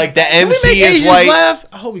 It's like the Can we MC make is Asians white. laugh?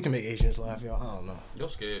 I hope we can make Asians laugh, y'all. I don't know. You're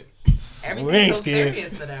scared. Everything's so scared.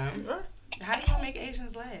 serious for them. How do you make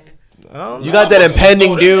Asians laugh? You got that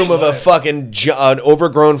impending doom of a fucking an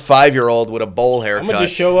overgrown 5-year-old with a bowl haircut. I'm gonna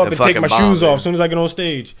just show up and take my fucking shoes bomb, off as soon as I get on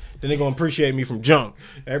stage. Then they're gonna appreciate me from jump.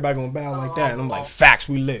 Everybody gonna bow like that, and I'm like, facts,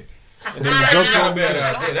 we lit. And then the jump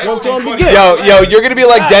on begin. Yo, you're gonna be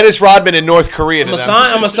like Dennis Rodman in North Korea. I'm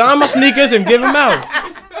gonna sign my sneakers and give them out.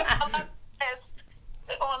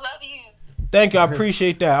 Thank you, I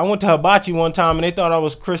appreciate that. I went to Hibachi one time and they thought I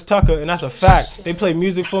was Chris Tucker, and that's a fact. They play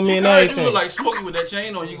music for me and everything. You look like Smokey with that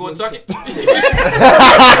chain on. You gonna tuck it? If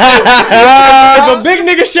a big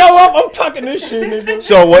nigga show up, I'm tucking this shit, nigga.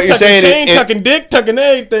 So what you're saying chain, is, tucking dick, tucking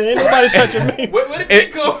everything. Ain't nobody touching me. Where did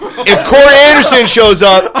it come from? if Corey Anderson shows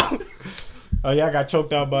up, Oh yeah, I got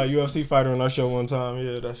choked out by a UFC fighter on our show one time.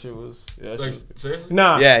 Yeah, that shit was. Yeah, Like, seriously?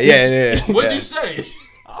 nah. yeah. What did you say?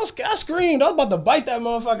 I screamed. I was about to bite that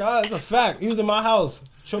motherfucker. It's a fact. He was in my house.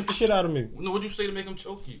 Choked the shit out of me. No, what'd you say to make him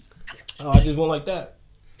choke you? Oh, I just went like that.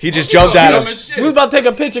 He just jumped at him. We was about to take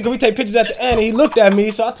a picture because we take pictures at the end. And he looked at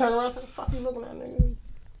me, so I turned around and said, "Fuck you looking at, nigga?"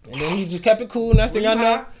 And then he just kept it cool. Next thing I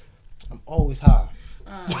know, I'm always high.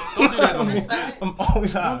 Don't do that no more. I'm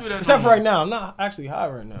always high. do that no Except for more. right now. I'm not actually high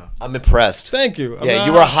right now. I'm impressed. Thank you. I'm Yeah, not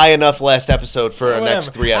you were high. high enough last episode for the next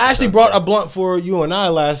 3 episodes. I actually brought a blunt for you and I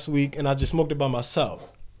last week, and I just smoked it by myself.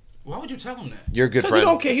 Why would you tell him that? You're a good Because he friend.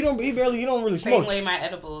 don't care. He don't really Same smoke. way my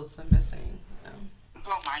edibles were missing.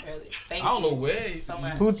 Oh my Really. Thank I don't you know where. so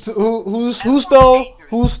much. Who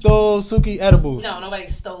stole Suki edibles? No, nobody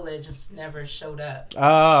stole it. Just never showed up.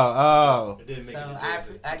 Oh. It didn't make So it.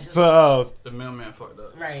 I just So The mailman fucked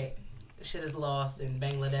up. right. Shit is lost in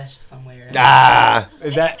Bangladesh somewhere.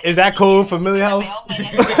 is that code for Millie House?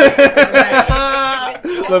 Right.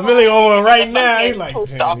 But Millie on one right now. He's like,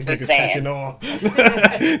 Post damn, these office niggas van. catching on.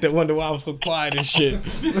 They wonder why I'm so quiet and shit.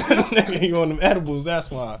 You on them edibles?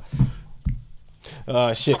 That's why.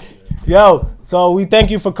 Shit. Yo, so we thank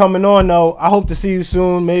you for coming on, though. I hope to see you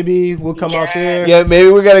soon. Maybe we'll come out there. Yeah, maybe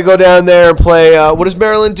we gotta go down there and play. What does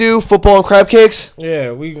Maryland do? Football and crab cakes?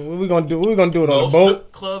 Yeah, we gonna do. We gonna do it on No, a boat.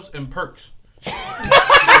 strip clubs and perks.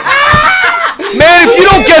 Man, if you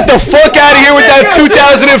don't get the fuck out of here with that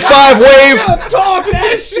 2005 wave. Talk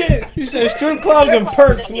that shit. You said strip clubs and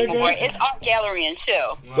perks, anymore. nigga. It's art gallery and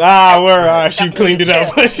chill. She cleaned it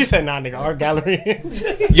up. She said, "Nah, nigga, art gallery."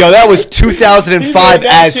 Yo, that was 2005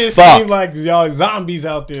 as shit fuck. seemed like y'all zombies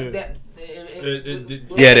out there. Yeah,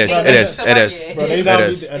 it is. It is. It is. Bro, they It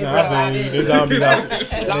zombies. is. They zombies out there.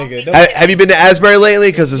 Nigga, Have you been to Asbury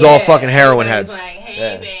lately? Because it's all fucking heroin heads.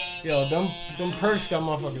 yo, them perks got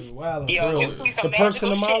motherfuckers wild. Yo, you see some The perks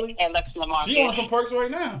and the magical Molly. shit at Lexington Market. She on some perks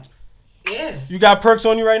right now. Yeah. You got perks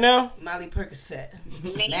on you right now? Molly Percocet.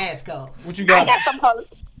 Nasco. What you I got? got some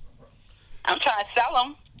perks. I'm trying to sell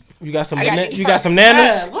them. You got some. I got these You got some Bruh,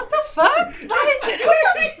 nanas. what the fuck?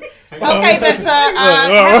 Okay, Benza.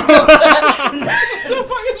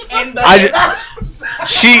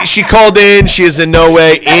 She called in. She is in no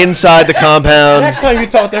way inside the compound. Next time you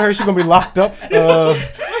talk to her, she's gonna be locked up.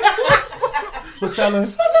 What's that?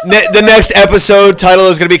 The next episode title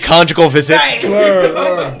is going to be Conjugal Visit. Right. Word.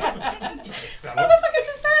 This motherfucker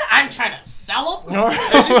just said, I'm trying to sell them.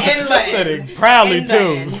 Said it proudly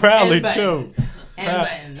too. Proudly too.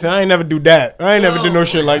 So I ain't never do that. I ain't never do no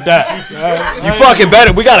shit like that. You fucking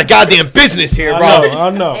better. We got a goddamn business here, bro. I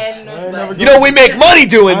know. You know we make money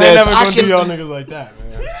doing I ain't this. never I gonna do can. y'all niggas like that,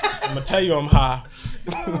 man. I'm gonna tell you I'm high.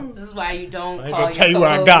 This is why you don't I ain't call gonna tell you your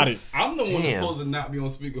where I got it. co-hosts. I'm the one that's Damn. supposed to not be on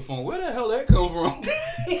speakerphone. Where the hell that come from?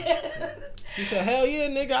 She said, "Hell yeah,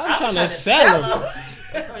 nigga, I'm I'm trying to trying to sell sell them." them.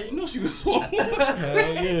 That's how you know she was on.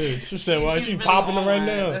 Hell yeah. She said, "Why She's she really popping it on right one.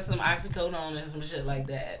 now?" That's some oxycodone and some shit like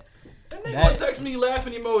that. That nigga gonna text me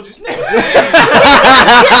laughing emojis.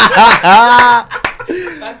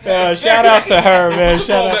 Shout outs to her, man.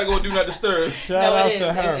 Phone back gonna do not disturb. Shout No, outs it to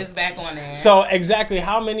is. her. It's back on there. So exactly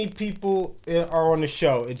how many people are on the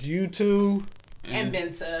show? It's you two and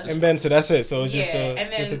Benta. and Benson. That's it. So it's Yeah, just and a then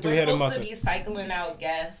we're three-headed supposed to monster. be cycling out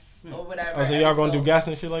guests or whatever. Oh, so y'all gonna do So, gas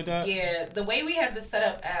and shit like that? Yeah, the way we have this set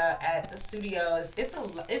up at the studio is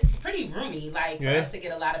it's pretty roomy, like for Yeah. us to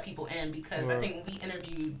get a lot of people in because I think when we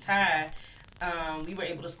interviewed Ty, we were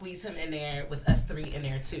able to squeeze him in there with us three in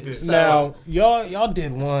there too. So, Now y'all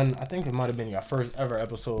did one. I think it might have been your first ever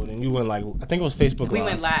episode, and you went like I think it was Facebook Live. we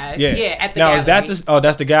went live. Yeah, at the now gallery. is that the? Oh,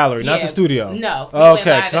 that's the gallery, not Yeah. the studio. No, we went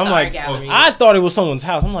Okay, live because at I'm the like, art gallery. I thought it was someone's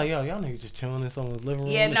house. I'm like, yo, y'all niggas just chilling in someone's living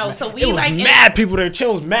room. Yeah, It no, was so mad- we it was like mad people there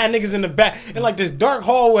chilling. It was mad niggas in the back in like this dark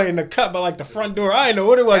hallway in the cut by like the front door. I didn't know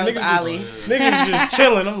what it was. That was Niggas just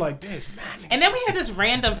chilling. I'm like, there's mad niggas. And then we had this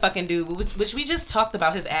random fucking dude, which we just talked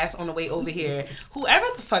about his ass on the way over here. Whoever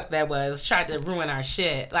the fuck that was tried to ruin our shit.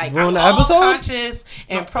 shit. Like, Ruin I'm the all episode? conscious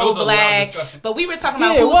and No, it was a loud pro-black, discussion. but we were talking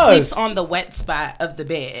about Yeah, it who was. sleeps on the wet spot of the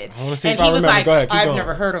bed. I wanna see And if I he was remember. like, Go ahead, keep I've going.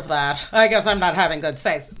 never heard of that. I guess I'm not having good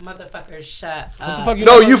sex. Motherfucker, shut What the up. fuck No,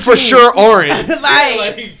 never you for seen? sure aren't.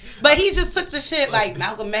 Like, but he just took the shit like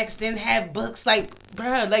Malcolm X didn't have books. Like,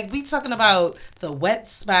 bruh, like we talking about the wet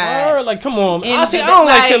spot. Word, like, come on. In I see. the- I don't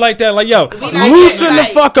like like, shit like that. Like, yo, we not loosen getting, the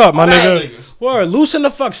like- fuck up, my Right. nigga. Word, loosen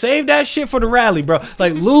the fuck. Save that shit for the rally, bro.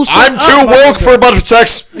 Like, loosen. I'm up, too my woke nigga. for butter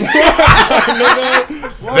sex.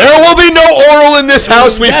 There will be no oral in this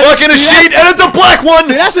house. We That's- fucking a sheet and it's a black one.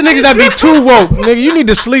 See, that's the niggas that be too woke, nigga. You need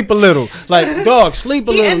to sleep a little. Like, dog, sleep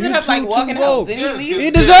a He little. ended You up like too walking out. woke. Didn't he leave?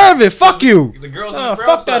 He deserve it. Fuck you. The girls in Nah, the crowd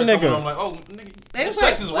fuck that started coming nigga. on, I'm like, oh, nigga, They your was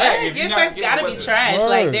sex like, is what? whack. if Your you're not sex getting gotta with be it. trash. Word.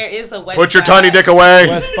 Like there is a wet Put your spot. tiny dick away.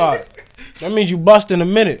 Wet spot. That means you bust in a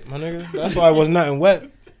minute, my nigga. That's why it was nothing wet.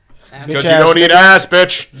 Because Bitch you ass don't eat nigga. ass,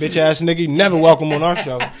 bitch. Bitch ass nigga, you never welcome on our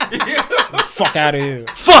show. Fuck out of here.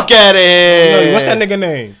 Fuck out of here. No, what's that nigga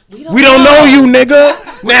name? We don't know you,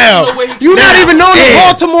 nigga. Now, you not Now, even known in and-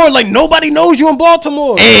 Baltimore. Like nobody knows you in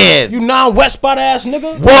Baltimore. And- you non-wet spot ass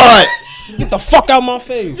nigga. What? Get the fuck out my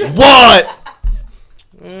face. What?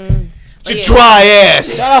 You dry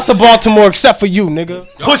ass. Shout out to Baltimore, except for you, nigga.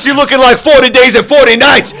 Pussy looking like 40 days and 40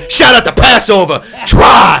 nights. Shout out to Passover.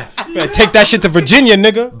 Dry. Better take that shit to Virginia,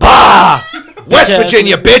 nigga. Bah. West Bitch ass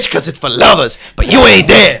Virginia, bitch, because it's for lovers. But you ain't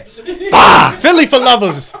there. Bah. Philly for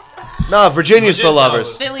lovers. Nah, Virginia's for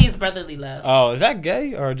lovers. Philly's brotherly love. Oh, is that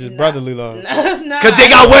gay or just brotherly love? No, Because they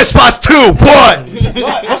got wet spots too.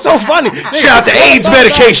 What? What's so funny? Shout out to AIDS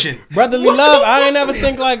medication. Brotherly love, I ain't never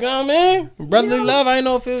think like, oh man, brotherly love, I ain't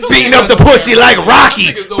know if it was. Beating up the pussy like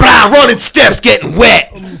Rocky. Blah, running steps, getting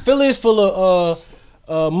wet. Philly is full of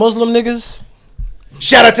Muslim niggas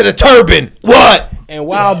Shout out to the turban. What? and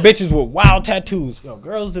wild bitches with wild tattoos. Yo,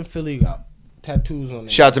 girls in Philly got tattoos on them.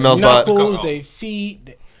 Shout out to Mel's butt. knuckles, they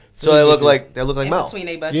feet. So they look like Mel. between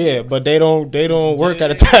they butt Yeah, cheeks. but they don't work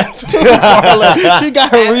at a tattoo parlor. She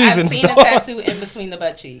got her I've reasons. seen a dog. tattoo in between the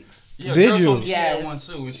butt cheeks. Yeah, Did girl you? told me she Yes. had one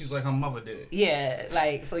too, and she's like her mother did. Yeah,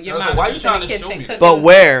 like so your I was mom like, why was you just in trying the to show kitchen me? cooking. But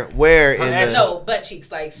where in the... No, butt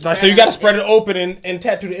cheeks like. Like, so you got to spread it it's- open and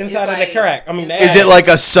tattoo the inside of the like- crack. I mean, the Is ass. it like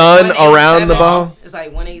a sun around the 187. bow? It's like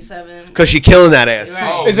 187. Because she killing that ass.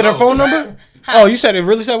 Right. Is it her phone number? Oh, you said it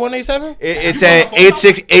really said 187? It's a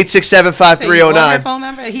 867 So you want her 5309. phone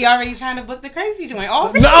number? He already trying to book the crazy joint.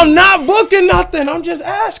 Already. No, I'm not booking nothing. I'm just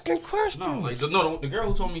asking questions. No, like the girl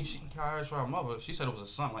who told me she asked for her mother, she said it was a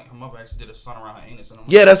sun. Like her mother actually did a sun around her anus. And I'm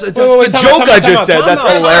like, Yeah, that's wait, the time joke out, I time just out, said. time That's out.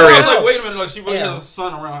 I was hilarious. like, wait a minute, like she really Yeah. has a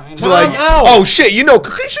sun around her anus. Be like, out. oh shit, you know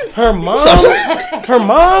Kakisha? Her mom, Stop.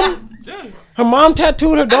 her mom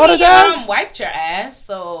tattooed her I mean, daughter's your ass. mom wiped your ass,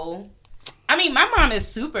 so. I mean, my mom is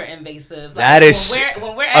super invasive. Like, That is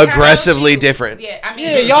when we're at her house, aggressively she- different. Yeah, I mean,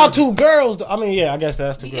 Yeah, y'all two girls. I mean, yeah, I guess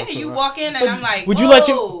that's two Yeah, girls. too, you right? walk in and But I'm like, would you whoa, let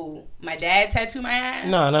you? my dad tattoo my ass?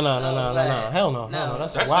 No. Like, Hell no. no.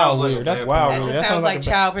 That's That wild sounds like weird. a That's bad wild porn. That weird. just sounds like a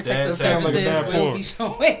Child Protective sounds like a Services bad will porn. be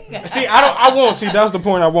showing. See, I won't see. That's the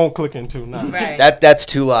point I won't click into. Nah. Right. That's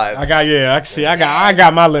too live. I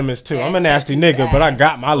got my limits too. I'm a nasty nigga, but I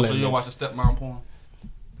got my So you don't watch limits. the stepmom porn?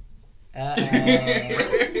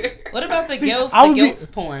 What about the gilf? I The would be-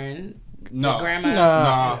 gilf porn. No. The grandma.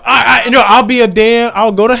 Nah. I'll be a damn.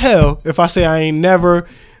 I'll go to hell if I say I ain't never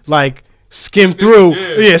like skimmed through.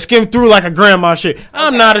 Yeah, skimmed through like a grandma shit.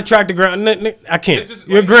 I'm not attracted to grandma. I can't. It's just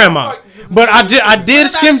You're like- grandma. like- But I did What about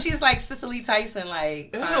skim. she's like Cicely Tyson,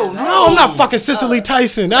 like. Hell No, I'm not fucking Cicely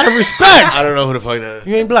Tyson. Out of respect. I don't know who the fuck that is.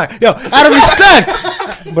 You ain't black. Yo, out of respect.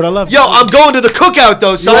 But I love you. Yo, I'm going to the cookout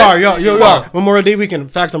though, You son. are. You are. Memorial Day weekend.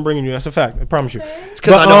 Facts I'm bringing you. That's a fact. I promise you. It's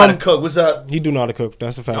because I know how to cook. What's up? He do know how to cook.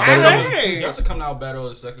 That's a fact. I That heard. Y'all should come out battle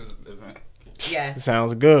at the sex event. Yeah.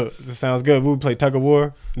 sounds good. It sounds good. We would play tug of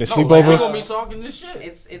war. Then No, sleep like, we over. gonna be talking this shit.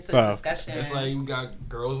 It's a Wow. discussion. It's like we got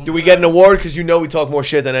girls. on Do we the get an award? Because you know we talk more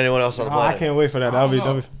shit than anyone else on the Oh, I planet. can't wait for that. That'll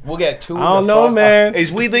be. We'll get two. I don't know, man.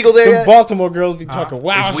 Is weed legal there The yet? Baltimore girls be talking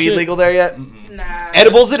wild Is weed shit. legal there yet? Nah.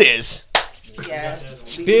 Edibles it is. Yeah.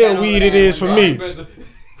 Still weed it is for me.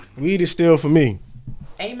 Weed is still for me.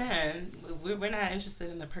 Amen. We're not interested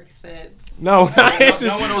in the Percocets. No, Y'all want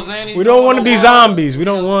those Xannies? we don't want to be Y'all zombies. We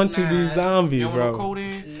don't want to be Nah. zombies, Y'all want no bro.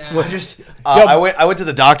 codeine? Nah. Well, just Yo. I went to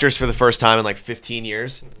the doctors for the first time in like 15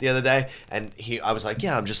 years the other day, and I was like,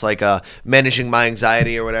 yeah, I'm just like managing my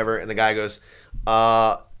anxiety or whatever, and the guy goes,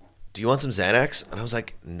 do you want some Xanax? And I was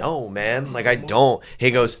like, no, man, like I don't. He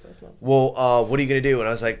goes, well, what are you gonna do? And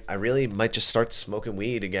I was like, I really might just start smoking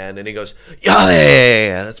weed again. And he goes,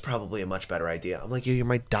 yeah, that's probably a much better idea. I'm like, you're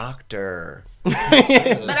my doctor.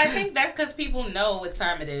 But I think that's because people know what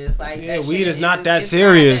time it is. Like, Yeah, that weed shit is not that it's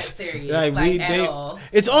serious. Not that serious, Like, like, at all. all.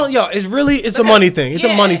 It's all, yo. It's really, it's a Because- money thing. It's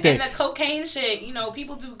a money thing. And the cocaine shit, you know,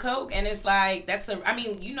 people do coke, and it's like I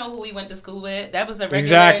mean, you know who we went to school with. That was a regular.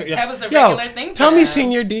 Exactly. That was a Yo, regular thing. tell for me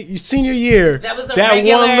them. senior year. That was a that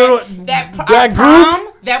regular. one little that that prom,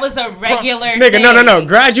 group. that was a regular. Nigga, thing. no.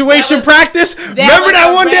 Graduation That was- practice. Remember was that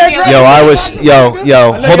a one day? regular- Yo, I was yo. I Hold know on,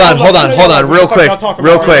 y'all hold know on, what real the fuck quick, y'all talking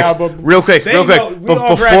real about quick, right now, but real quick, they real quick. know- we all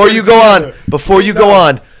Before graduated you go on, together. before you We go know.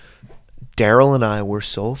 on, Daryl and I were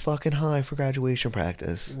so fucking high for graduation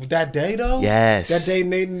practice. That day though. Yes. That day,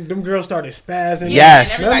 them girls started spazzing.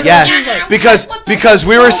 Yes, and everybody yes, was like, because what the because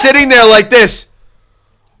we were sitting there like this.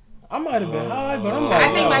 I might have been high, but I'm like,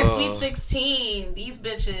 I think my yo. sweet 16, these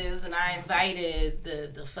bitches, and I invited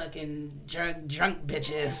the fucking drunk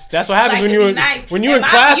bitches. That's what happens Like, when to you be in nice. when you And in my-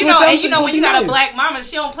 class you with know, them. and shit you know gonna when be you got a nice. black mama,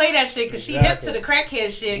 she don't play that shit because she hip Exactly. to the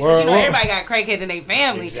crackhead shit. Word, Because you know word. everybody got crackhead in their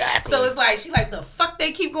family. Exactly. So it's like she like the fuck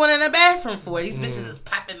they keep going in the bathroom for. These bitches is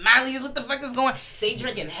popping mollies. What the fuck is going? They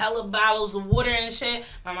drinking hella bottles of water and shit.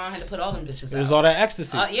 My mom had to put all them bitches It was out. all that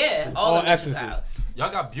ecstasy. Yeah, all them bitches ecstasy. out. Y'all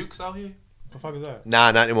got Bukes out here? What the fuck is that?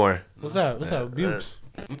 Nah, not anymore. What's that? What's up? Bukes.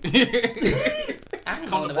 I don't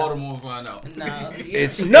Come know to about- Baltimore and find out. No,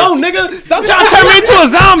 It's No, nigga, stop trying to turn me into a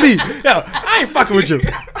zombie. Yo, I ain't fucking with you.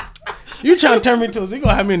 You trying to turn me into a? You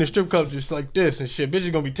gonna have me in the strip club just like this and shit.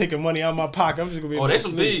 Bitches gonna be taking money out of my pocket. I'm just gonna be. Oh, they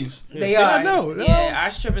some thieves. Yeah, They see, are. I know. Yeah,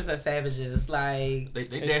 our strippers are savages. Like, They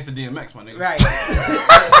dance to DMX, my nigga. right.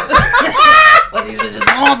 What these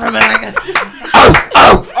bitches want from it? Like,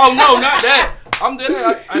 Oh no, not that. I'm dead.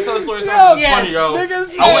 I tell the story. Something Yes, funny, yo.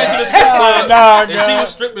 niggas. I went to the strip club Nah, and she God. was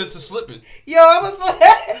stripping to slipping. yo, I was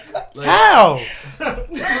like, Like, How?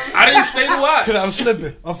 I didn't stay to watch. I'm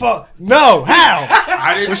slipping. I'm fuck. No, how?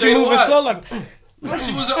 I didn't When stay she to moving watch. slow like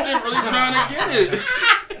She was up there really trying to get it.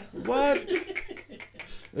 what?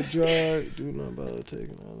 A drug, do not bother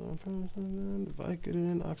taking another person,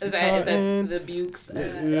 Vicodin, is that Oxycontin. the Bukes? Yeah,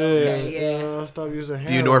 Okay, yeah. Stop using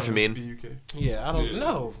heroin. Buprenorphine. Yeah, I don't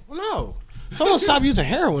know. No. Someone stop using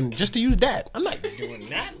heroin just to use that. I'm not doing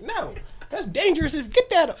that. No. That's dangerous. Get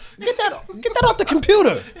that off the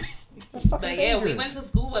computer. That's fucking But yeah, we dangerous. went to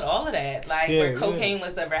school with all of that. Like, Yeah, where cocaine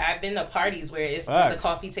was ever. I've been to parties where it's Facts. the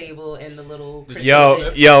coffee table and the little. Yo,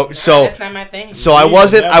 crystals. yo. So That's not my thing. So I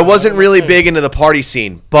wasn't really big into the party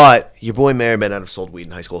scene, but your boy may or may not have sold weed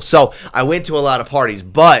in high school. So I went to a lot of parties,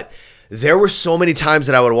 but there were so many times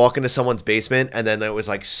that I would walk into someone's basement and then there was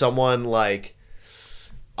like someone like,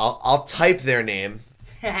 I'll type their name.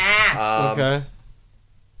 Okay.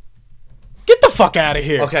 Get the fuck out of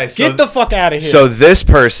here. Okay, so- get the fuck out of here. So this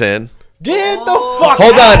person, get the fuck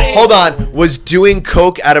hold outta on, here. hold on, was doing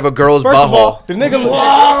coke out of a girl's First of all, butthole. the nigga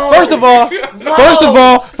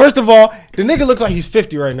First of all, the nigga looks like he's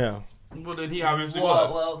 50 right now. Well, then he obviously Well,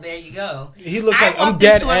 was. well, there you go. He looks I like I'm walked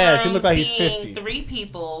dead into a ass. He room looks like he's seeing 50. 3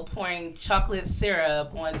 people pouring chocolate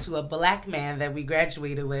syrup onto a black man that we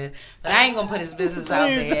graduated with, but I ain't gonna put his business out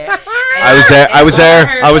there. I was there, I was And all there,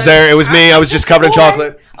 heard I was there. It was me. I was just covered in boy.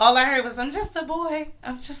 chocolate. All I heard was, "I'm just a boy.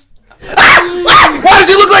 I'm just." Why does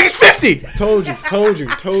he look like he's 50? Told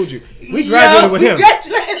you. We graduated with him.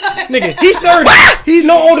 Graduated. Nigga, he's 30. He's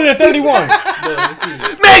no older than 31.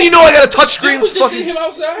 Man, you know I got a touchscreen. Was just Fucking him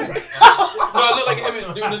outside? No, I look like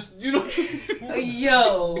him doing this. You know.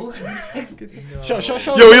 Yo.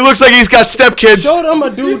 Show, yo, he looks like he's got stepkids. show them a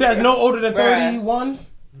dude that's no older than Bruh. 31.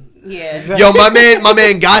 Yeah. Yo, my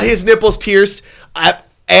man got his nipples pierced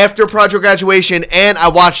after project graduation, and I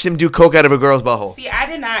watched him do coke out of a girl's butthole. See, I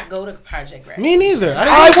did not go to project graduation. Me neither.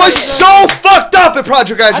 I was so fucked up at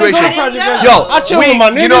project graduation. I didn't go. Yo, I chill with my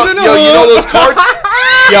niggas you know, in the yo, you know hood. those carts?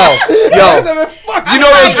 Yo, you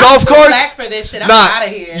know those golf Black carts? for this shit. I'm Nah, out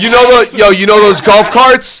of here. you know those, you know those golf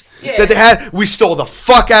carts Yeah. that they had? We stole the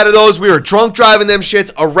fuck out of those. We were drunk driving them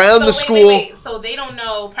shits around the school. Wait. So they don't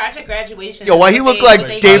know project graduation. Yo, why he They- look like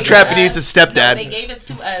they Dave gave it to Trapani's us- stepdad. No, they gave it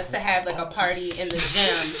to us to have like a party in the gym.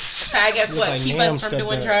 So I guess what? like Keep Nam us from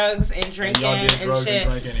doing stepdad. drugs and drinking y'all did and drugs shit.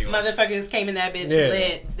 and drank anyway. Motherfuckers came in that bitch Yeah.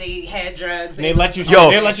 lit. They had drugs. And they let you. Yo.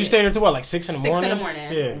 They let you stay there till what, like 6 in the 6 morning? in the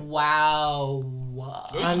morning. Yeah. Wow.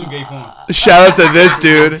 Those some gay porn. Shout out to this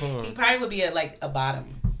dude. He probably would be like a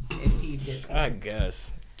bottom if he did. I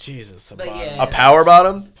guess. Jesus. But yeah. A power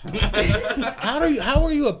bottom? How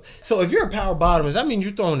are you a? So if you're a power bottom, does that mean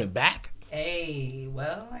you're throwing it back? Hey,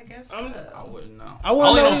 well, I guess. I wouldn't know. I wanna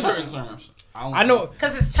Only know- on certain terms. I know.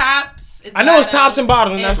 Because it's tops I know it's tops and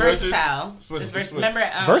bottoms. And That's versatile. Switch, It's switch. Remember,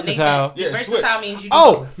 Versatile? Nathan, Yeah, versatile switch. means you do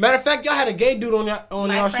Oh, both. matter of fact, y'all had a gay dude on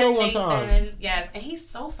My your show friend one time. Nathan, yes, and he's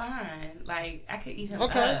so fine. Like I could eat him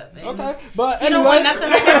Okay, up. And okay, but You don't want anyway, nothing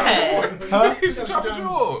like that. huh? He's a chopper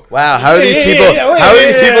drawer. Wow, how are these Yeah, people? yeah, How are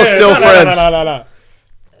these yeah, people yeah, still no, no, friends? No.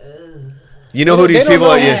 You know who these people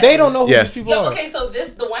are? Yeah. They don't know who Yeah. these people Yo, are. okay, so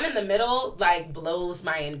the one in the middle, like, blows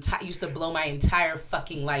my entire. Used to blow my entire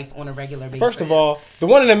fucking life on a regular basis. First of all, the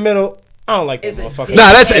one in the middle, I don't like that Is it motherfucker. dick?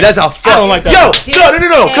 Nah, that's a fuck. I don't like that. Yo,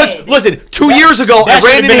 no. Because listen, 2 years ago, I that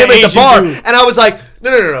ran should've into been him an at the Asian bar, dude. and I was like,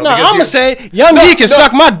 no. No, because I'm you- gonna say Young Yee can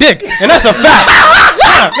suck my dick, and that's a fact. No.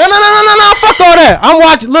 Fuck all that. I'm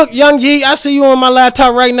watching. Look, Young Yee, I see you on my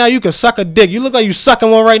laptop right now. You can suck a dick. You look like you sucking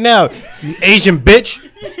one right now. You Asian bitch.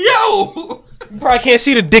 Yo, You probably can't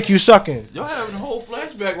see the dick you sucking. y'all having a whole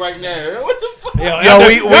flashback right now. What the fuck? Yo,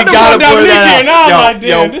 we gotta blur that out.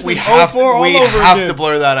 Yo, this we is have 04 all we over have again. to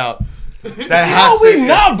blur that out. That No, has we to.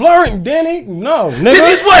 not blurring, Danny. No, nigga.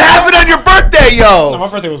 This is what happened on your birthday, No, yo. my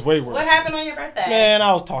birthday was way worse. What happened on your birthday? Man,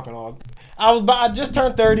 I was talking all. I just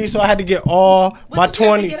turned 30, so I had to get all What my did you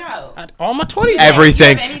have to 20. get out? All my 20s. out.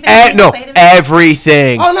 Everything. Do you have anything No, to say to me?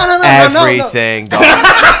 everything. Oh, no. Everything. dog.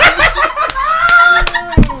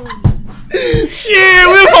 Shit,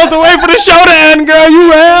 we were supposed to wait for the show to end, girl. You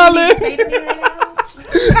wildin'. Say to me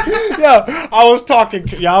right now. Yo, I was talking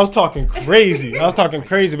crazy. I was talking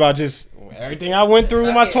crazy about just everything I went through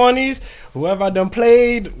in my 20s. Whoever I done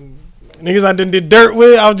played, niggas I done did dirt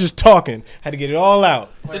with. I was just talking. Had to get it all out.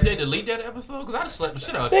 Did they delete that episode? Because I just slapped the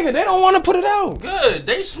shit out. Nigga, they don't want to put it out. Good,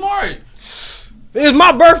 they smart. It's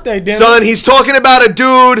my birthday, damn it. Son, he's talking about a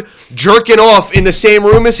dude jerking off in the same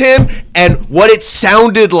room as him and what it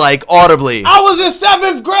sounded like audibly. I was in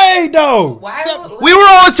 7th grade, though. Why? We were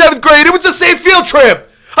all in 7th grade. It was the same field trip.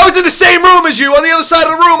 I was in the same room as you on the other side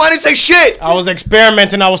of the room. I didn't say shit. I was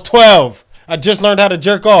experimenting. I was 12. I just learned how to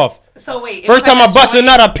jerk off. So wait. it First was time like I a busted a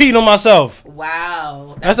joint- nut, I peed on myself.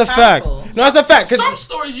 Wow. That's a fact. powerful. No, that's a fact. 'cause Some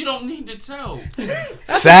stories you don't need to tell.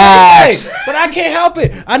 Facts. Hey, but I can't help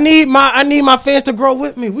it. I need my fans to grow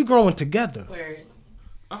with me. We growing together. Word.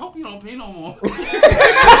 I hope you don't pee no more. Oh,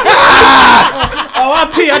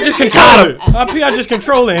 I pee. I just control it. I just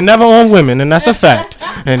control it, and never on women, and that's a fact.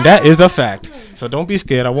 And that is a fact. So don't be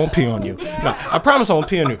scared. I won't pee on you. No, I promise I won't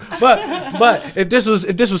pee on you. But if this was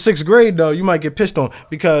 6th grade though, you might get pissed on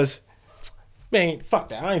because, man, fuck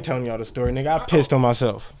that. I ain't telling y'all the story, nigga. I pissed on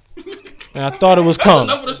myself, and I thought it was coming.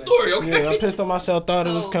 Enough of the story, okay? Yeah, I pissed on myself. Thought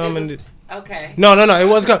it was coming. Okay. No, it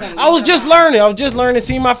wasn't coming. I was just learning.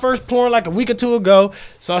 Seeing my first porn like a week or two ago.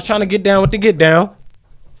 So I was trying to get down with the get down.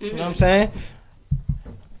 You know what I'm saying?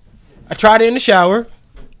 I tried it in the shower.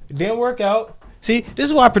 It didn't work out. See, this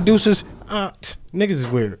is why producers, niggas is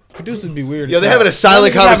weird. Producers be weird. Yo, as they're hell. having a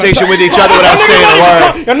silent Y'all niggas conversation having- with each other without saying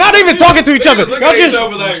a word. You're not even talking to each other. Look Y'all at just, each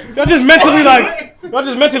other like, y'all just mentally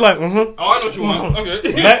like, mm-hmm. oh, I know what you want. Okay.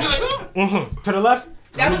 To the left.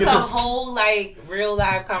 That was a whole like real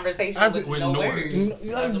live conversation with with no no words.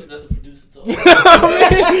 That's a producer talk.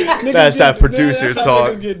 That's that producer That's how talk.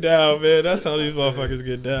 niggas get down, man. That's how these motherfuckers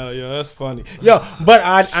get down. Yo, that's funny. Yo, but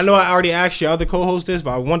I know I already asked your other co-host this,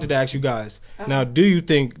 but I wanted to ask you guys. Now, do you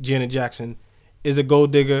think Janet Jackson is a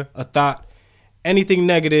gold digger, a thought, anything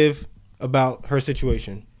negative about her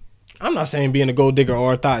situation? I'm not saying being a gold digger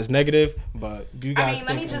or a thought is negative, but do you guys I mean,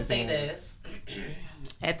 let me think just say anything this.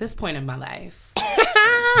 At this point in my life,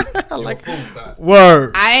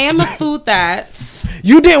 Word. I am a food that.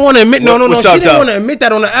 You didn't want to admit. No. What's She up, didn't though? want to admit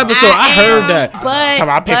that on the episode. I heard that. But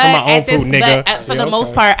I pay for my own at this- food, nigga. But for Yeah, the most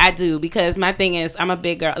okay. part, I do because my thing is I'm a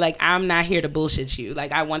big girl. Like I'm not here to bullshit you.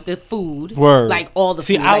 Like I want the food. Word. Like all the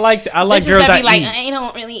See, food. I like bitches girls that that be like, eat. I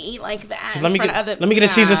don't really eat like that. Let me in front get- of other- let me get a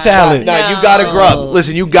Caesar Nah. salad. Nah, you gotta grub.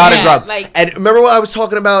 Listen, you gotta Yeah, grub. like- And remember what I was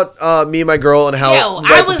talking about, me and my girl and how Yo,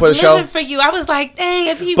 right I was before the living show. for you. I was like, dang,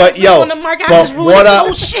 if he But was yo, on the market, I but just ruined what his I-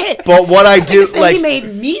 whole shit. But what I do, Said like, he made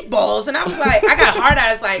meatballs, and I was like, I got hard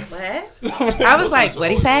eyes. Like what? I was like,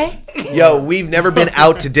 what'd he say? yo, we've never been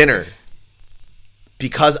out to dinner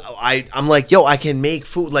because I'm like, yo, I can make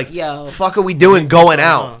food. Like, Yo. fuck, are we doing going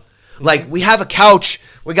out? Like, we have a couch.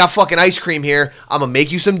 We got fucking ice cream here. I'm gonna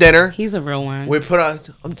make you some dinner. He's a real one. We put on.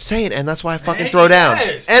 I'm saying, and that's why I fucking And throw eat down.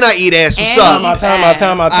 ass. And I eat ass. What's And up? he-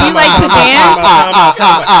 Time out. Do you like to dance?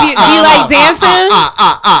 Do you like dancing?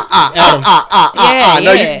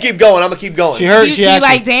 No, you can keep going. I'm gonna keep going. She heard. Do She you asked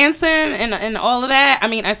like me. dancing and all of that? I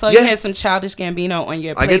mean, I saw Yeah. you had some Childish Gambino on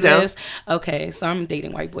your I get down. playlist. Okay, so I'm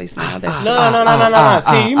dating white boys now. That's No.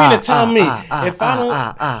 See, you mean to tell me if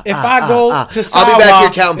I go to I'll be back here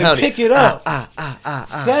Sidewalk counting and poundy. pick it up,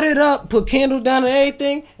 set it up, put candles down and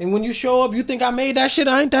everything, and when you show up, you think I made that shit?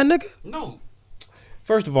 I ain't that nigga. No.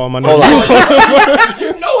 First of all, my Hold nigga.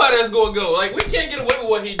 You know how that's gonna go. Like, we can't get away with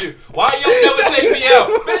what he do. Why y'all never take me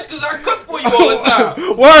out? Bitch, because I cook for you all the time.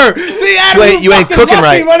 Word. See, Adam, You ain't fucking cooking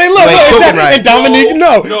lucky, right. man. Look, You ain't look, cooking right. And Dominique,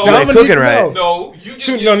 no. You ain't Dominique, cooking right. No, you just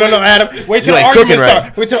Shoot, no, Adam. Wait till You the ain't cooking argument right.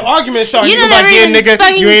 start. Wait till the argument start. You go don't back, ever yeah, even nigga.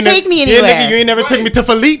 fucking You ain't take me Yeah, anywhere. nigga, you ain't never took me to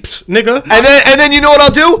Philippe's, nigga. And then you know what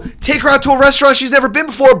I'll do? Take her out to a restaurant she's never been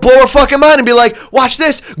before, blow her fucking mind, and be like, watch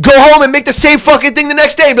this. Go home and make the same fucking thing the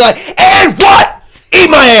next day, and be like, and what? Eat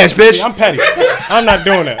my ass, bitch. I'm petty. I'm not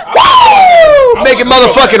doing that. Woo! Make it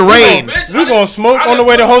motherfucking rain. We gonna smoke on the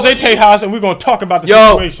way to Jose Tejas, and we gonna talk about the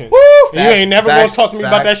Yo. situation. Woo! And you ain't never Facts, gonna talk to me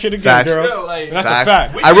about that shit again, facts, girl. Like, And that's Facts. a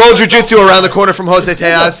fact. I rolled jujitsu around the corner from Jose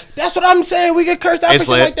Tejas. That's what I'm saying. We get cursed out It's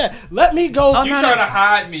for shit lit. like that. Let me go. Oh, You no, trying no. to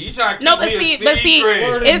hide me. You trying to keep No, but me see,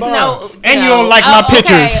 secret. it's no. And you no. don't like my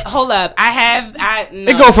pictures. Okay, hold up. No.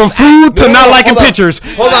 It go from food to not liking hold on. pictures.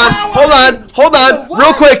 Hold on.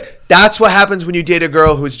 Real quick. That's what happens when you date a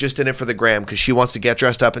girl who's just in it for the gram because she wants to get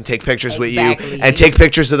dressed up and take pictures with you Exactly. and take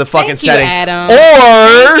pictures of the fucking Thank you, setting. Adam.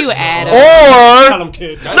 Thank you, Adam. Tell 'em,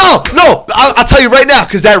 kid. No, I'll tell you right now,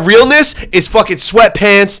 because that realness is fucking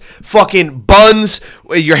sweatpants, fucking buns,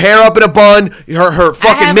 your hair up in a bun, her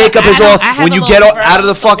fucking makeup is off when you get out of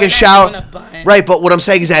the fucking shower. Right, but what I'm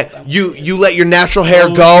saying is that you let your natural hair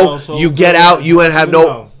go, you get out, you ain't have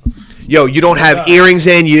no... Yo, you don't have earrings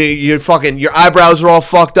in, you fucking, your eyebrows are all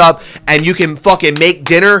fucked up, and you can fucking make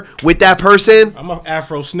dinner with that person. I'm an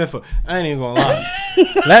afro sniffer. I ain't even gonna lie.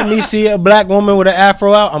 Let me see a black woman with an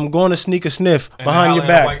afro out. I'm going to sneak a sniff And behind your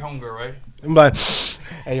then back. White homegirl, right? I'm like,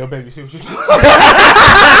 hey, yo, baby, see what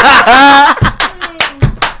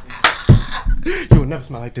you would never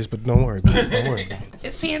smell like this, but don't worry, baby. Don't worry.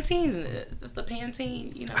 It's Pantene. It's the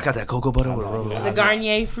Pantene. You know. I got that cocoa butter with a rubber. The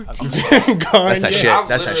Garnier fruit tea. That's that shit. I've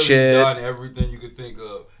That's that literally shit. done everything you could think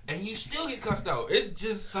of, and you still get cussed out. It's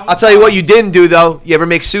just something. I'll tell you what you didn't do, though. You ever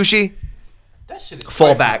make sushi? That shit is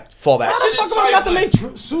Fall trifling. back. How the fuck am I about to make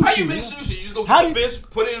sushi? How you make sushi? You just go How get do the fish,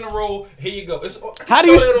 put it in a roll. Here you go. How do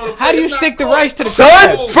you stick the rice to the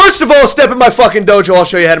Son, first of all, step in my fucking dojo. I'll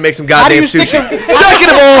show you how to make some How do goddamn you stick sushi. the- Second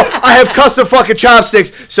of all, I have custom fucking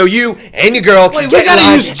chopsticks, so you and your girl can Wait, we get in gotta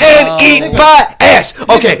line use- and eat my ass.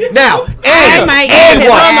 Okay, now and might and eat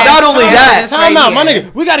what? his ass. Not only that, Time right out, my here.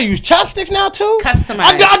 nigga. We gotta use chopsticks now too. Customized.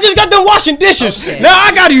 I just got done washing dishes. Okay. Now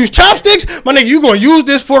I gotta use chopsticks. My nigga, you gonna use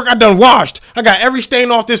this fork? I done washed. I got every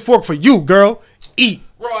stain off this fork for you, girl. Eat.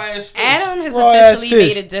 raw ass fish. Adam has Raw ass officially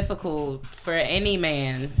fish. made it difficult for any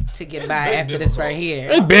man to get by after this right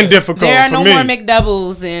here. It's been difficult There are for no me. more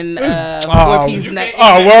McDoubles and Oh, four-piece you nuggets.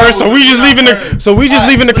 can't- Oh, word. So we just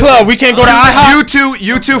leaving the club. We can't go to IHOP.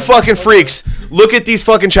 you two fucking freaks. Look at these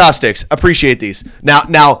fucking chopsticks. Appreciate these.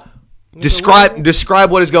 Now,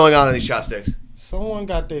 describe what is going on in these chopsticks. Someone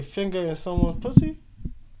got their finger in someone's pussy.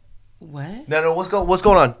 What? No, what's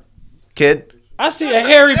going on, kid? I see a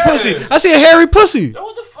hairy pussy. I see a hairy pussy. Yo,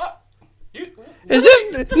 what the fuck? Is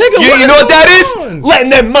this nigga? You know what that is? Letting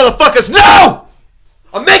them motherfuckers know.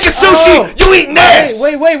 I'm making sushi. You eating ass.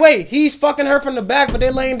 Wait. He's fucking her from the back, but they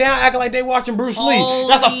laying down, acting like they watching Bruce Lee.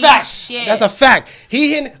 That's a Holy fact. shit. That's a fact.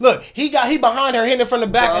 He hitting. Look, he behind her, hitting it from the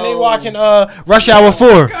back, and they watching Rush Hour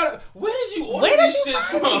 4. Where did you order Where did these you shit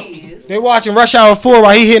find from? these? They watching Rush Hour 4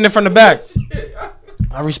 while he hitting it from the back.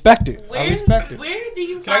 I respect it. Where, I respect it. Where do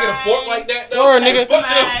you Can I get a fork like that? though? Or nigga, Fuck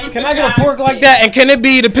them. can I get a fork like that? And can it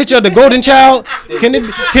be the picture of the Golden Child? Can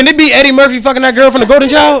it be Eddie Murphy fucking that girl from the Golden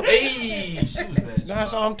Child? Hey, she was bad.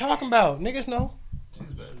 That's all I'm talking about. Niggas know. She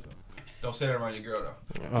was bad. Don't say that around your girl though.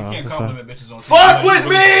 You can't compliment bitches on. Fuck with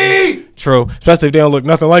me. True, especially if they don't look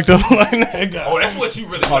nothing like them. Oh, that's what you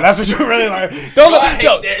really. Oh, that's what you really like. Don't look. I hate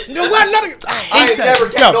Yo, that. you know what? I ain't never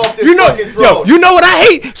getting off this you know, fucking throne. you know what I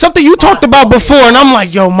hate? Something you talked about before, and I'm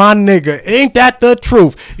like, yo, my nigga, ain't that the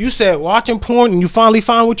truth? You said watching porn, and you finally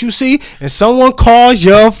find what you see, and someone calls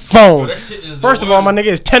your phone. That shit is First the of all, my worst.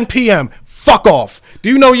 nigga, it's 10 p.m. Fuck off. Do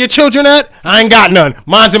you know where your children at? I ain't got none.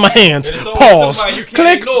 Mine's in my hands. And it's always Pause. somebody you can't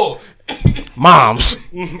Click. ignore. Moms.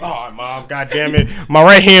 Oh, mom, god damn it. My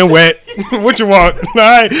right hand wet. What you want? All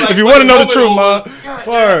right. If you want to know the truth, mom.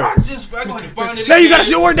 Word. I go ahead and find it. Now you again. gotta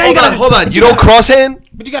see your word. Now you gotta. Hold on. You don't cross hand.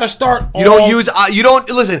 But you gotta start. You don't use. You don't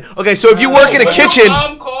listen. Okay, so if you work in a But kitchen, Your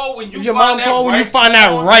mom call when you Your find mom that call when you right find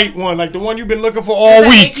that one. right one, like the one you've been looking for Does all that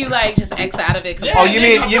week. make you like just X out of it? oh, you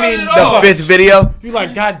mean turn it the off. 5th video? You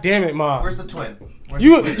like, god damn it, mom. the twin?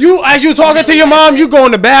 You as you talking to your mom, you go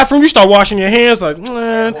in the bathroom, you start washing your hands, like,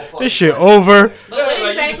 man, this shit over. But Yeah, what like,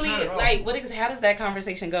 exactly, you just turn it off. like, how does that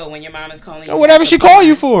conversation go when your mom is calling you? Whatever she call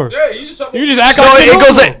you for. Yeah, you just act No,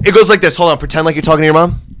 like it goes like this. Hold on. Pretend like you're talking to your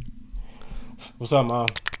mom. What's up, mom?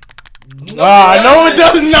 No, it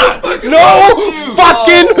does not. No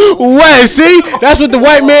fucking way. See, that's what the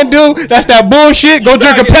white man do. That's that bullshit. Go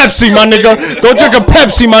drink a Pepsi, my nigga. Go drink a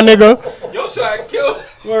Pepsi, my nigga. Yo, trying to kill.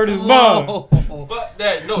 Word is bomb. Fuck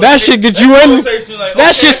that. No, That shit get you in. Like,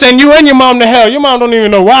 That shit send you and your mom to hell. Your mom don't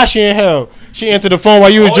even know why she in hell. She answered the phone while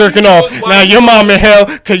you was All jerking you know off. is why Now you your do mom it. in hell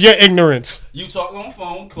because you're ignorant. You talk on the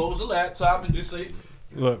phone, close the laptop, and just say,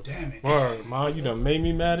 Look, damn it. word, mom, you done made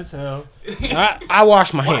me mad as hell. I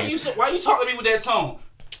wash my Why hands. you talking to me with that tone?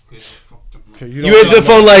 You answer the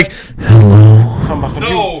phone like, No.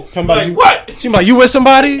 Talking about Like, you. what? She like, you with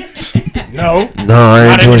somebody? No. no, I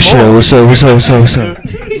ain't doing shit. What's up?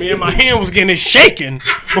 Me and my hand was getting shaking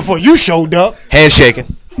before you showed up.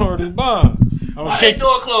 Handshaking. Word is bomb. I was Why that shaking.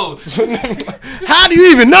 door closed? How do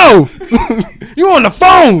you even know? You on the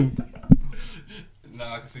phone.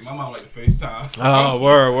 Nah, I can see my mom like to FaceTime. So Oh,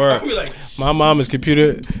 word. I be like, My mom is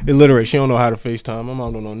computer illiterate. She don't know how to FaceTime. My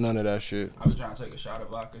mom don't know none of that shit. I be trying to take a shot of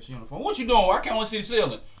vodka. She on the phone. What you doing? Why can't I see the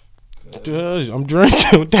ceiling? I'm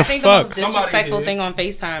drinking. What the I think the most fuck? disrespectful did. thing on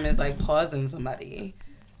FaceTime is like pausing somebody.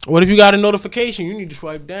 What if you got a notification? You need to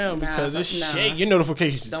swipe down Nah, because this nah. shit, your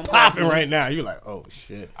notifications is Don't popping pause me. right now. You're like, oh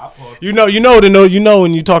shit. I pause. You know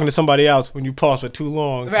when you're talking to somebody else when you pause for too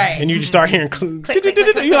long, Right. And you just start hearing Click, click, click,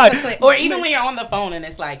 click, you're like, click, click. Or even when you're on the phone and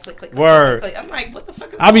it's like click, click, click, Word. click, click. I'm like, what the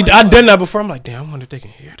fuck is I going on? done that before. I'm like, damn, I wonder if they can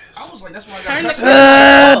hear I this. was like, that's why I Turn the got click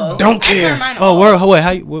off. Don't I turn care. mine Oh, off. word. Wait, how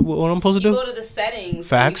you? What I'm supposed to You do? go to the settings.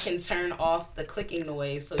 Facts. And you can turn off the clicking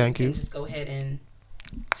noise, so Thank you you. can just go ahead and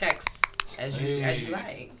text as you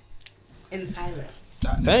like in silence.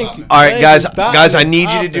 Thank you. All right, Thank guys. you. Stop Guys, I it. need you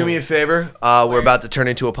Stop to do it. me a favor. We're about to turn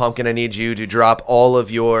into a pumpkin. I need you to drop all of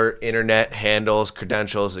your internet handles,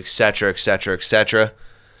 credentials, etc., etc., etc.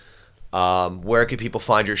 Where can people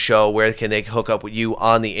find your show? Where can they hook up with you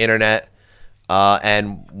on the internet?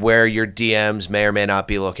 And where your DMs may or may not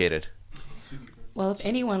be located. Well, if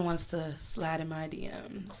anyone wants to slide in my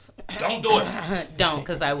DMs, Don't do it. don't,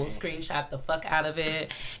 because I will screenshot the fuck out of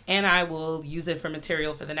it, and I will use it for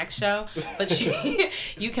material for the next show. But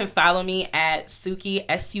you can follow me at Suki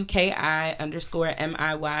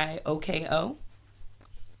SUKI_MIYOKO.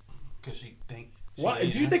 Cause she think. What?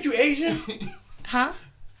 Do you think you Asian? Huh?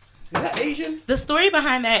 Is that Asian? The story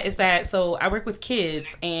behind that is that so I work with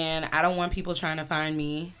kids, and I don't want people trying to find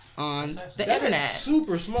me on the That internet. is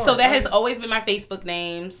super smart. So that has right? always been my Facebook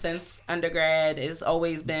name since undergrad. It's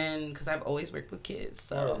always been because I've always worked with kids.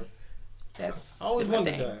 So that's I always been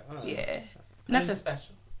my wondered thing. that. Yeah, nothing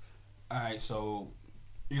special. All right, so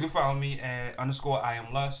you can follow me at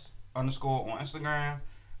 _IamLust_ on Instagram.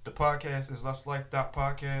 The podcast is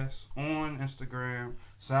lustlife.podcast on Instagram.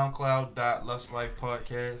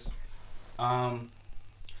 SoundCloud.lustlifepodcast.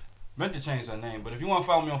 Meant to change that name, but if you want to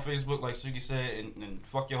follow me on Facebook, like Suki said, and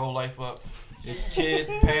fuck your whole life up, it's Kid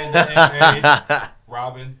Panda MA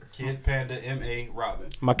Robin. Kid Panda MA Robin.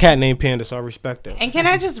 My cat named Panda, so I respect that. And can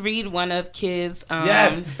I just read one of kids'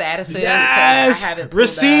 Yes. statuses? 'Cause Yes. I have it pulled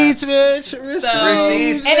Receipts, up. bitch. So,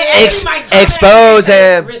 Receipts. and it actually might come Expose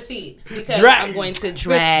as him. receipt because Drag- I'm going to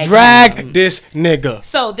drag him. this nigga.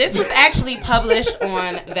 So this was actually published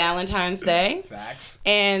on Valentine's Day. Facts.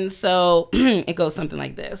 And so it goes something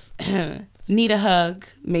like this. Need a hug,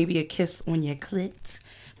 maybe a kiss on your clit,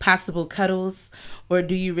 possible cuddles, or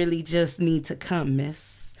do you really just need to come,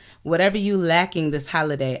 miss? Whatever you lacking this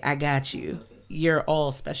holiday, I got you. You're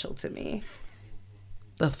all special to me.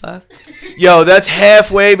 The fuck? Yo, that's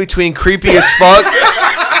halfway between creepy as fuck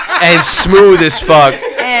and smooth as fuck.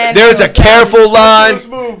 And There's a careful line. It's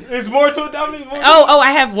more to it, Dominic. Oh,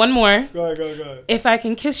 I have one more. Go ahead. If I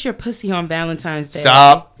can kiss your pussy on Valentine's Day,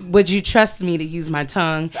 Stop. would you trust me to use my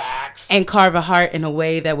tongue and carve a heart in a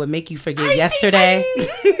way that would make you forget yesterday?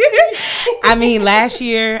 I mean,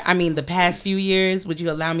 the past few years, would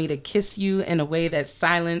you allow me to kiss you in a way that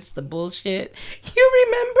silenced the bullshit? You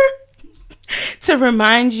remember? To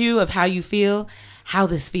remind you of how you feel, how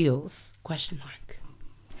this feels? Question mark.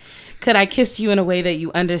 Could I kiss you in a way that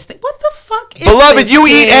you understand? What the fuck is Beloved, this you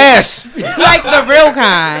eat shit? ass. Like the real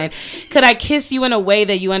kind. Could I kiss you in a way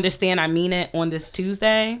that you understand I mean it on this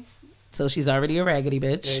Tuesday? So she's already a raggedy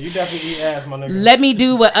bitch. Yeah, you definitely eat ass, my nigga. Let me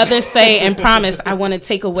do what others say and promise I want to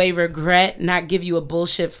take away regret, not give you a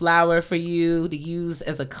bullshit flower for you to use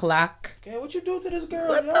as a clock. Okay, what you do to this girl,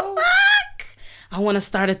 What yo? the fuck? I want to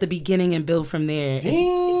start at the beginning and build from there.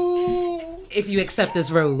 If you accept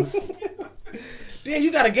this rose. Damn,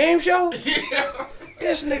 you got a game show?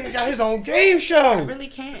 This nigga got his own game show. I really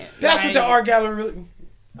can't. That's what the Like, art gallery really...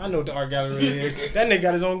 I know what the art gallery really is. That nigga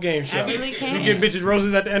got his own game show. I really can't. You give bitches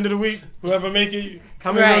roses at the end of the week. Whoever make it...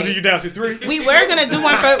 How many Right. roses you down to? 3? We were gonna do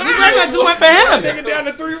one for him. Nigga down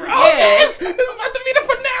to 3 roses. Yeah. It's about to be the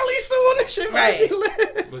finale soon. on this shit, Right.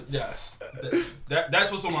 But yes,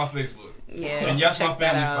 that's what's on my Facebook. Yeah. And yes, my check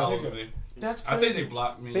that family out. follows me. That's I crazy. think they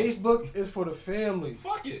blocked me. Facebook is for the family.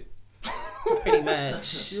 Fuck it. Pretty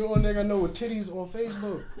much. You the only nigga know with titties on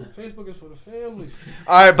Facebook. Facebook is for the family.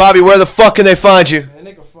 All right, Bobby, where the fuck can they find you? And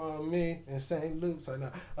they can find me in St. Luke's right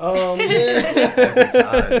now.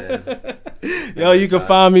 Yo, you can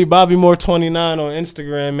find me Bobby Moore 29 on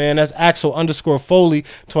Instagram, man. That's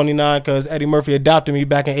Axel_Foley29 because Eddie Murphy adopted me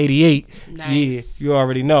back in '88. Nice. Yeah, you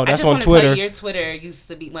already know. I That's just on wanna Twitter. Tell you, your Twitter used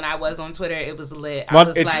to be when I was on Twitter. It was lit. I What?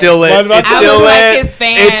 was It's like, still lit. I It's was still like lit. his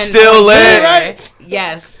fan It's still on lit. Twitter. Right?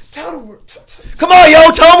 Yes. Tell the Come on,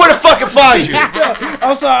 yo, tell them where to fucking find you.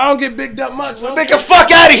 I'm sorry, I don't get bigged up much. Make the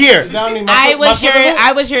fuck out of here.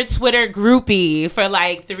 I was your Twitter groupie for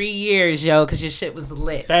like 3 years, yo, because your shit was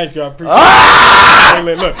lit. Thank you, I appreciate it. Hey,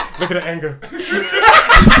 look at the anger.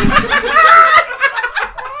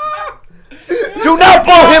 Do not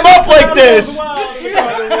blow him up like this.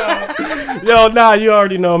 Yo, nah, you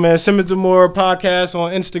already know, man. Simmons and More podcast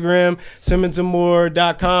on Instagram,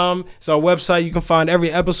 simmonsandmore.com. It's our website. You can find every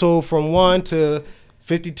episode from 1 to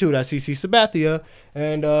 52. That's CC Sabathia.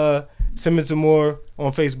 And Simmons and More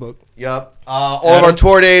on Facebook. Yep. All of our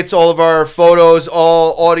tour dates, all of our photos,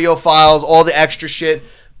 all audio files, all the extra shit,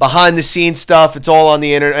 behind the scenes stuff. It's all on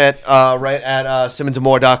the internet, right at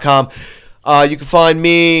simmonsandmore.com. You can find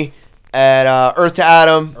me at Earth to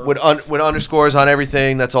Adam with underscores on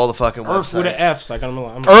everything. That's all the fucking websites. Earth with an F. Like I'm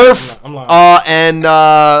Earth. I'm lying. And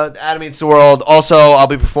Adam Eats the World. Also, I'll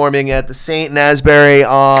be performing at the St. Nasbury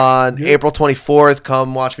on April 24th.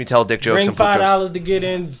 Come watch me tell dick jokes. Bring and poop jokes. $5 to get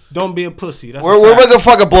in. Don't be a pussy. That's We're gonna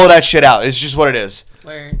fucking blow that shit out. It's just what it is.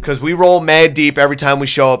 Word. Because we roll mad deep every time we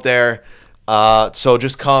show up there. So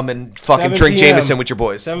just come and fucking 7 drink p.m. Jameson with your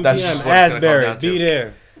boys. 7 That's p.m. just what it's gonna come Asbury. down Be to.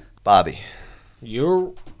 there. Bobby.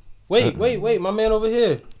 You're. Wait. My man over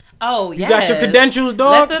here. Oh, You got your credentials,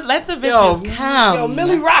 dog? Let the bitches come. Yo,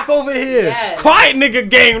 Millie Rock over here. Yes. Quiet nigga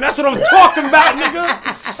game. That's what I'm talking about, nigga.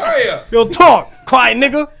 Hurry up. Yo, talk. Quiet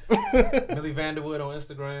nigga. Millie Vanderwood on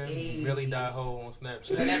Instagram. Millie Daho on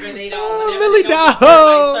Snapchat. Whenever they don't Millie report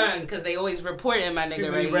Daho. my son, because they always reporting my Too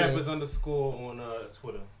nigga many right here. rappers underscore on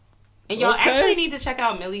Twitter. And y'all Okay. actually need to check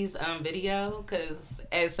out Millie's video, because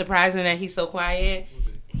as surprising that he's so quiet,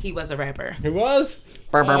 he was a rapper. He was?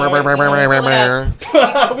 Hold Pull it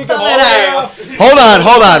up.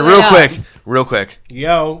 on, real quick.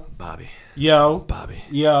 Yo. Bobby. Yo.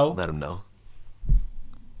 Let him know.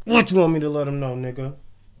 What you want me to let him know, nigga?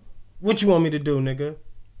 What you want me to do, nigga?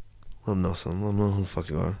 Let him know something. Let him know who the fuck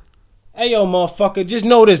you are. Hey, yo, motherfucker. Just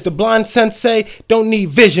know this. The blind sensei don't need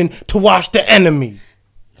vision to watch the enemy.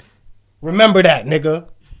 Remember that, nigga.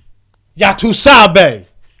 Yatu Sabe.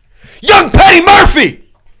 Young Petty Murphy!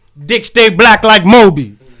 Dick stay black like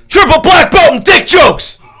Moby. Triple black belt and dick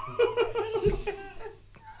jokes!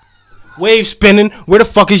 Wave spinning. Where the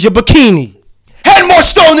fuck is your bikini? Had more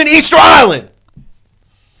stone than Easter Island!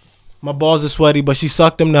 My balls are sweaty, but she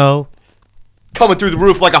sucked them, no. Coming through the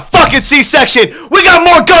roof like a fucking C-section! We got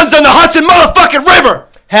more guns than the Hudson motherfucking River!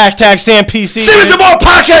 Hashtag Sam PC. Simmons and More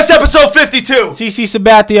Podcast episode 52! CC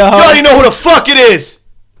Sabathia, You already know who the fuck it is!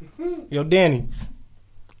 Yo, Danny.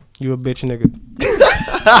 You a bitch, nigga.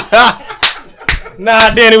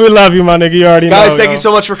 Nah, Danny, we love you, my nigga. You already know. Guys, thank yo. you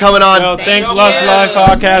so much for coming on. Yo, thank you. Lust Live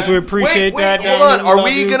Podcast. We appreciate wait, that. hold Danny. on. We Are love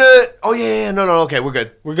we you. gonna... Oh, yeah, no, okay, we're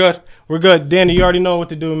good. We're good. Danny, you already know what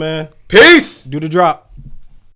to do, man. Peace! Do the drop.